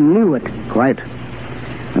you knew it. Quite.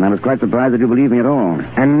 And I was quite surprised that you believed me at all.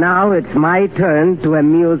 And now it's my turn to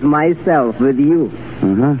amuse myself with you.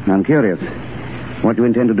 I'm curious. What do you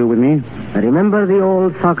intend to do with me? Remember the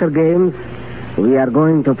old soccer games? We are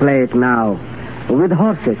going to play it now. With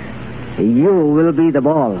horses. You will be the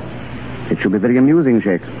ball. It should be very amusing,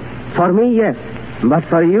 Sheikh. For me, yes. But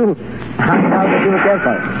for you, I doubt that you will care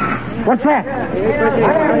for it. What's that?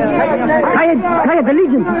 Kayed, the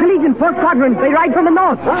Legion, 4th Squadron. They ride from the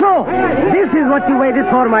north. So, this is what you waited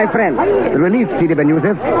for, my friend. The relief, Sidi Ben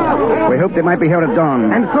Yusuf. We hoped they might be here at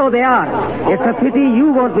dawn. And so they are. It's a pity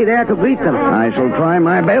you won't be there to greet them. I shall try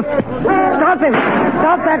my best. Stop him.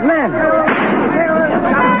 Stop that man.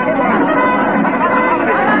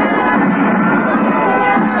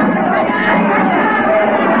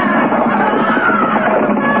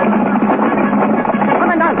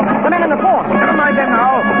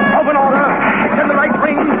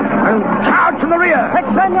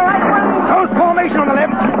 all right, Willie? Close formation on the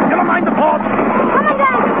left. Never mind the port. Come and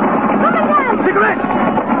dance. Come and dance. Cigarette!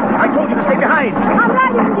 I told you to stay behind. I'm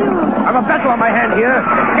riding with you. I've a battle on my hand here.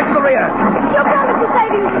 Get to the rear. You promised to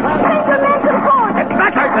save him. Send your men to the fort. Get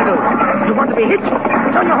back, I tell you. You want to be hit?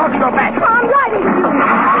 Turn your horse to your back. I'm riding with you.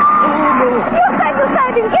 You said you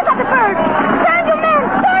saved him. Give up the bird. Send your men.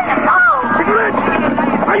 Turn the phone. Cigarette!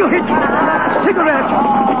 Are you hit? Cigarette!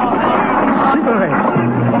 Cigarette!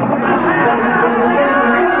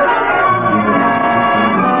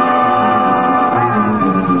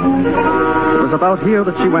 It was about here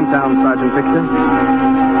that she went down, Sergeant Victor.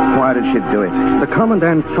 Why did she do it? The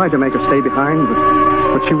commandant tried to make her stay behind,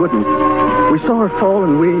 but she wouldn't. We saw her fall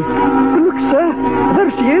and we... Look, sir.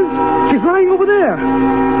 There she is. She's lying over there.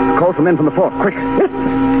 Call some men from the fort, quick. Yes.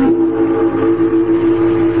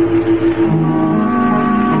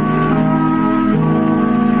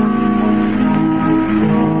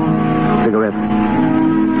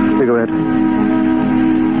 Cigarette.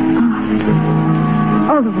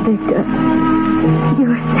 Oh, Victor.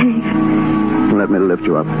 You're safe. Let me lift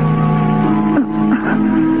you up.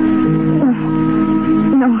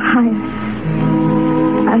 No,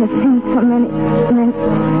 I have seen so many men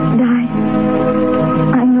die.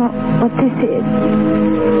 I know what this is.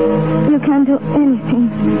 You can't do anything.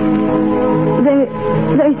 There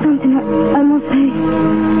is something I must say.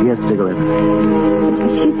 Yes, Cigarette.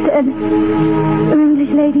 She said, an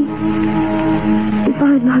English lady, if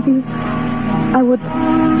I love you, I would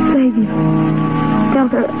save you. Tell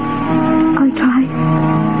her I'll try.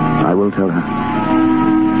 I will tell her.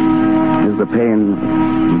 Is the pain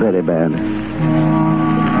very bad?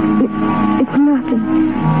 It's nothing.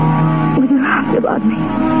 But you asked about me.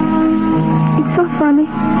 It's so funny.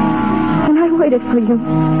 And I waited for you.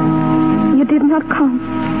 You did not come.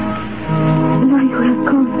 Now you have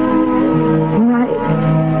come. And I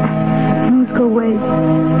must go away.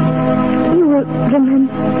 You will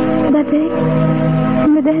remember that day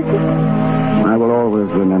in the desert? I will always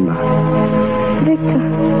remember. Victor,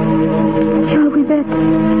 shall we bet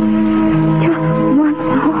just once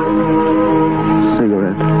more?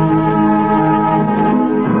 Cigarette.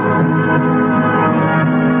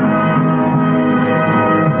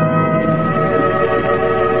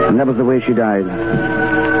 And that was the way she died.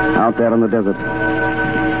 Out there in the desert.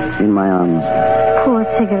 In my arms. Poor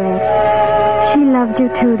Cigarette. She loved you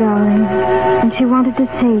too, darling. And she wanted to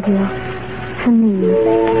save you. For me.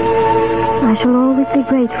 I shall always be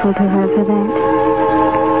grateful to her for that.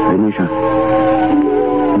 Venetia,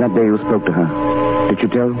 that day you spoke to her, did you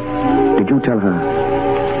tell her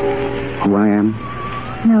who I am?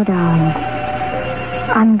 No, darling.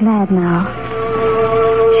 I'm glad now.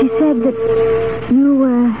 She said that you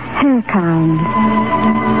were her kind.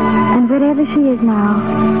 And wherever she is now,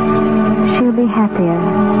 she'll be happier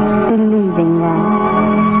believing that.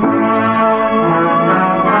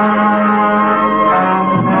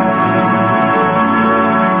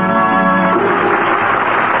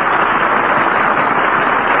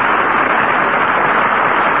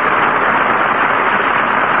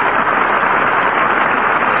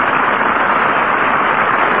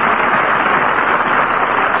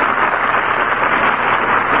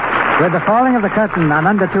 With the falling of the curtain on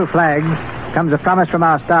Under Two Flags comes a promise from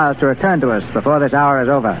our stars to return to us before this hour is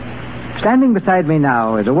over. Standing beside me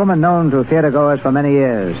now is a woman known to theatergoers for many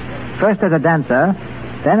years. First as a dancer,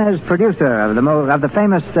 then as producer of the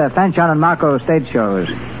famous Fanchon and Marco stage shows.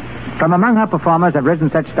 From among her performers have risen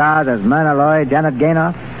such stars as Myrna Loy, Janet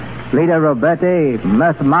Gaynor, Lida Roberti,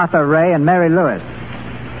 Martha Ray, and Mary Lewis.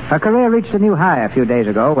 Her career reached a new high a few days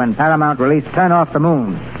ago when Paramount released Turn Off the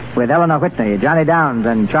Moon with Eleanor Whitney, Johnny Downs,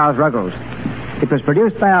 and Charles Ruggles. It was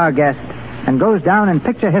produced by our guest and goes down in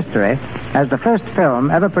picture history as the first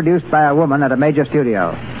film ever produced by a woman at a major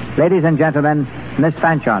studio. Ladies and gentlemen, Miss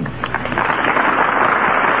Fanchon.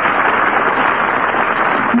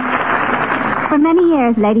 For many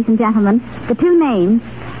years, ladies and gentlemen, the two names,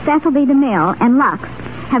 Cecil B. DeMille and Lux,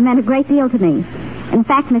 have meant a great deal to me. In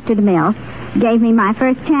fact, Mr. DeMille gave me my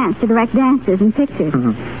first chance to direct dances in pictures.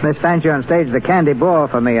 Miss Fanchon staged the Candy Ball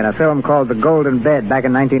for me in a film called The Golden Bed back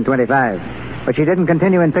in 1925. But she didn't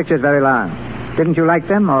continue in pictures very long. Didn't you like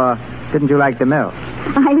them, or didn't you like DeMille?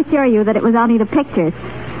 I assure you that it was only the pictures.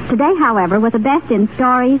 Today, however, with the best in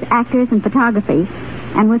stories, actors, and photography,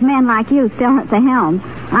 and with men like you still at the helm,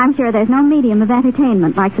 I'm sure there's no medium of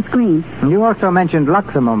entertainment like the screen. You also mentioned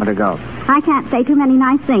Lux a moment ago. I can't say too many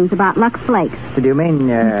nice things about Lux Flakes. Do you mean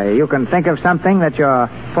you can think of something that your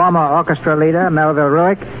former orchestra leader, Melville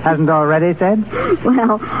Ruick, hasn't already said?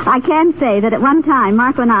 Well, I can say that at one time,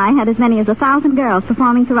 Marco and I had as many as 1,000 girls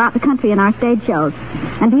performing throughout the country in our stage shows.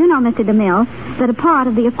 And do you know, Mr. DeMille, that a part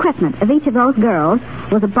of the equipment of each of those girls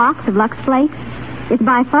was a box of Lux Flakes? It's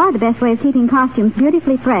by far the best way of keeping costumes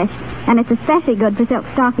beautifully fresh, and it's especially good for silk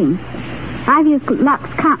stockings. I've used Lux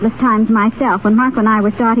countless times myself when Marco and I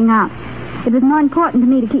were starting out. It was more important to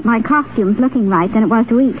me to keep my costumes looking right than it was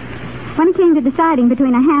to eat. When it came to deciding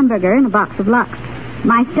between a hamburger and a box of Lux,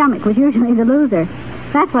 my stomach was usually the loser.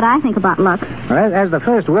 That's what I think about Lux. Well, as the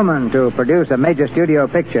first woman to produce a major studio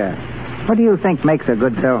picture, what do you think makes a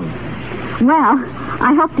good film? Well,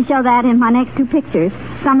 I hope to show that in my next two pictures,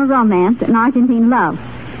 Summer Romance and Argentine Love.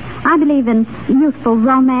 I believe in youthful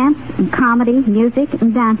romance, and comedy, music,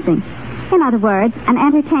 and dancing. In other words, an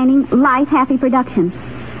entertaining, light, happy production.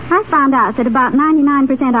 I found out that about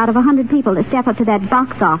 99% out of 100 people that step up to that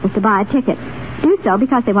box office to buy a ticket do so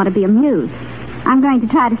because they want to be amused. I'm going to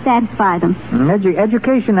try to satisfy them.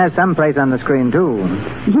 Education has some place on the screen, too.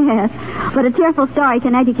 Yes, but a cheerful story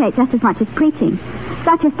can educate just as much as preaching.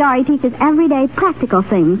 Such a story teaches everyday practical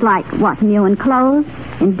things like what's new in clothes,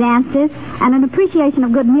 in dances, and an appreciation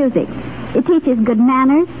of good music. It teaches good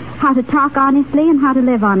manners, how to talk honestly, and how to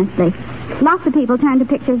live honestly. Lots of people turn to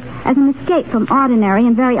pictures as an escape from ordinary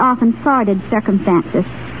and very often sordid circumstances.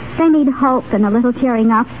 They need hope and a little cheering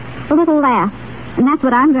up, a little laugh. And that's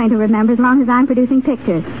what I'm going to remember as long as I'm producing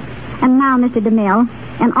pictures. And now, Mr. DeMille,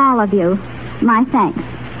 and all of you, my thanks.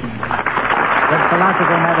 Good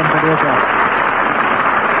philosophy, Madam Producer.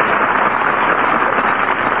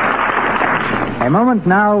 A moment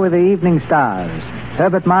now with the evening stars.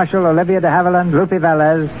 Herbert Marshall, Olivia DeHavilland, Rupi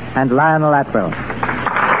Velez, and Lionel Atwill.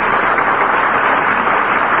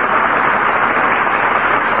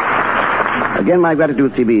 Again, my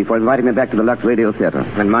gratitude, C.B., for inviting me back to the Lux Radio Theater.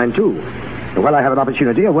 And mine, too. While I have an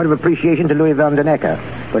opportunity, a word of appreciation to Louis Van den Ecke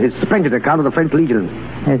for his splendid account of the French Legion.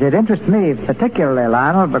 Yes, it interests me particularly,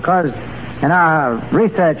 Lionel, because in our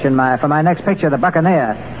research for my next picture, The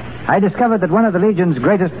Buccaneer, I discovered that one of the Legion's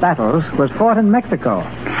greatest battles was fought in Mexico.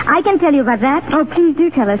 I can tell you about that. Oh, please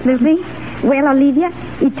do tell us, Lucy. Well, Olivia,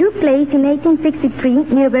 it took place in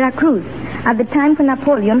 1863 near Veracruz, at the time when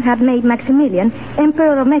Napoleon had made Maximilian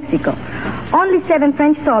Emperor of Mexico. Only 7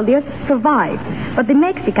 French soldiers survived, but the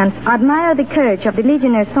Mexicans admired the courage of the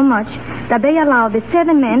legionnaires so much that they allowed the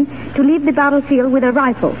 7 men to leave the battlefield with their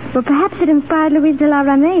rifles. Well, perhaps it inspired Louise de la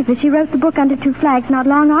Ramée, for she wrote the book Under Two Flags not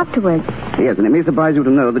long afterwards. Yes, and it may surprise you to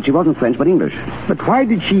know that she wasn't French but English. But why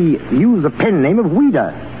did she use the pen name of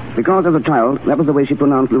Ouida? Because as a child, that was the way she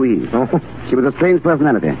pronounced Louise. She was a strange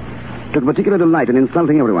personality. Took particular delight in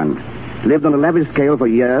insulting everyone. Lived on a lavish scale for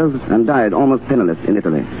years and died almost penniless in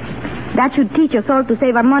Italy. That should teach us all to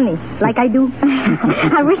save our money, like I do.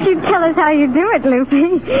 I wish you'd tell us how you do it,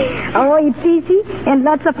 Lucy. Oh, it's easy and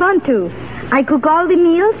lots of fun, too. I cook all the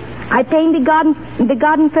meals. I paint the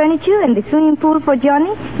garden furniture and the swimming pool for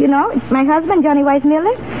Johnny. You know, it's my husband, Johnny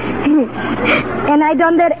Weissmiller. And I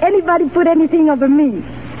don't let anybody put anything over me.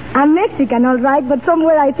 I'm Mexican, all right, but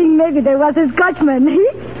somewhere I think maybe there was a Scotchman.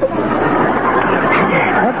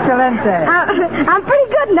 Excelente. I'm pretty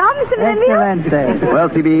good now, Mr. DeMille. Excelente. Well,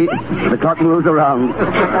 C.B., the clock moves around.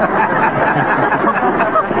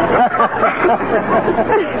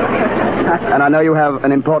 And I know you have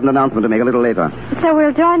an important announcement to make a little later. So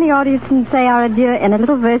we'll join the audience and say our adieu in a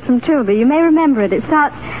little verse from Trilby. You may remember it. It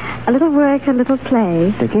starts, a little work, a little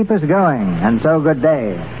play. To keep us going, and so good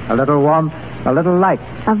day. A little warmth, a little light.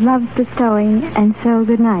 Of love's bestowing, and so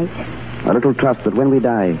good night. A little trust that when we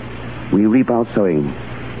die, we reap our sowing,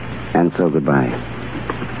 and so goodbye.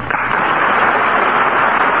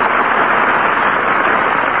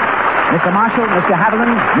 Mr. Marshall, Mr.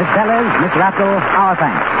 Havilland, Miss Velez, Miss Rattle, our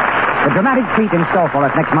thanks. The dramatic treat in store for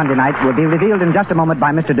us next Monday night will be revealed in just a moment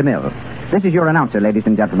by Mr. DeMille. This is your announcer, ladies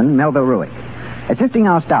and gentlemen, Melville Ruick. Assisting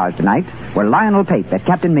our stars tonight were Lionel Pape as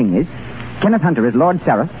Captain Mingus, Kenneth Hunter as Lord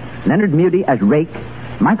Seraph, Leonard Mudie as Rake,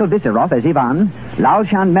 Michael Visseroff as Ivan, Lal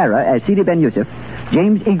Shan Mera as Sidi Ben Yusuf,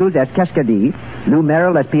 James Eagles as Cascadee, Lou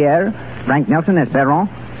Merrill as Pierre, Frank Nelson as Baron,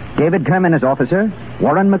 David Kerman as Officer,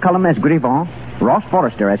 Warren McCullum as Griffon, Ross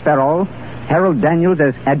Forrester as Farrell, Harold Daniels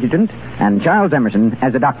as Adjutant, and Charles Emerson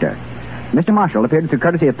as the Doctor. Mr. Marshall appeared through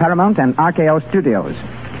courtesy of Paramount and RKO Studios.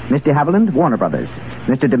 Mr. Havilland, Warner Brothers.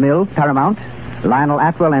 Mr. DeMille, Paramount. Lionel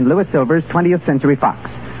Atwill and Louis Silvers, 20th Century Fox,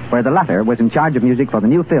 where the latter was in charge of music for the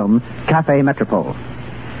new film, Café Metropole.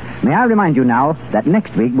 May I remind you now that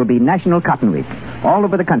next week will be National Cotton Week. All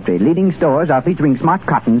over the country, leading stores are featuring smart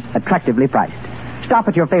cottons attractively priced. Stop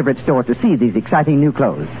at your favorite store to see these exciting new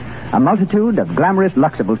clothes. A multitude of glamorous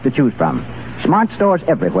luxables to choose from. Smart stores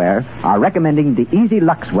everywhere are recommending the Easy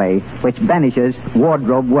Lux Way, which banishes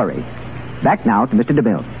wardrobe worry. Back now to Mr.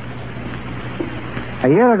 DeMille. A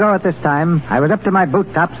year ago at this time, I was up to my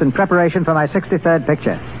boot tops in preparation for my 63rd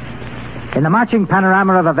picture. In the marching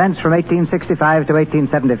panorama of events from 1865 to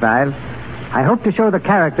 1875, I hope to show the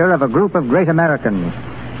character of a group of great Americans,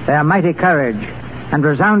 their mighty courage, and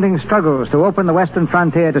resounding struggles to open the western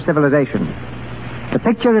frontier to civilization. The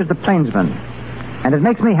picture is The Plainsman, and it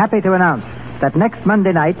makes me happy to announce that next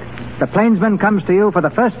Monday night, The Plainsman comes to you for the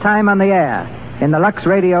first time on the air in the Lux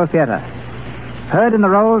Radio Theater. Heard in the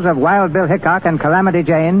roles of Wild Bill Hickok and Calamity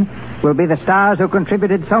Jane will be the stars who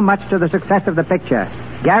contributed so much to the success of the picture,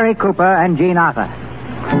 Gary Cooper and Jean Arthur.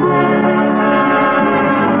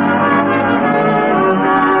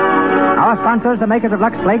 Our sponsors, the makers of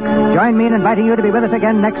Lux Flakes, join me in inviting you to be with us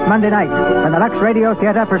again next Monday night when the Lux Radio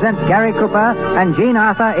Theater presents Gary Cooper and Jean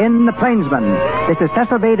Arthur in The Plainsman. This is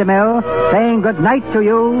Cecil B. DeMille saying good night to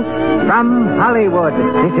you from Hollywood.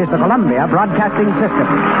 This is the Columbia Broadcasting System.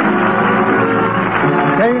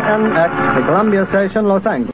 KNX, the Columbia Station, Los Angeles.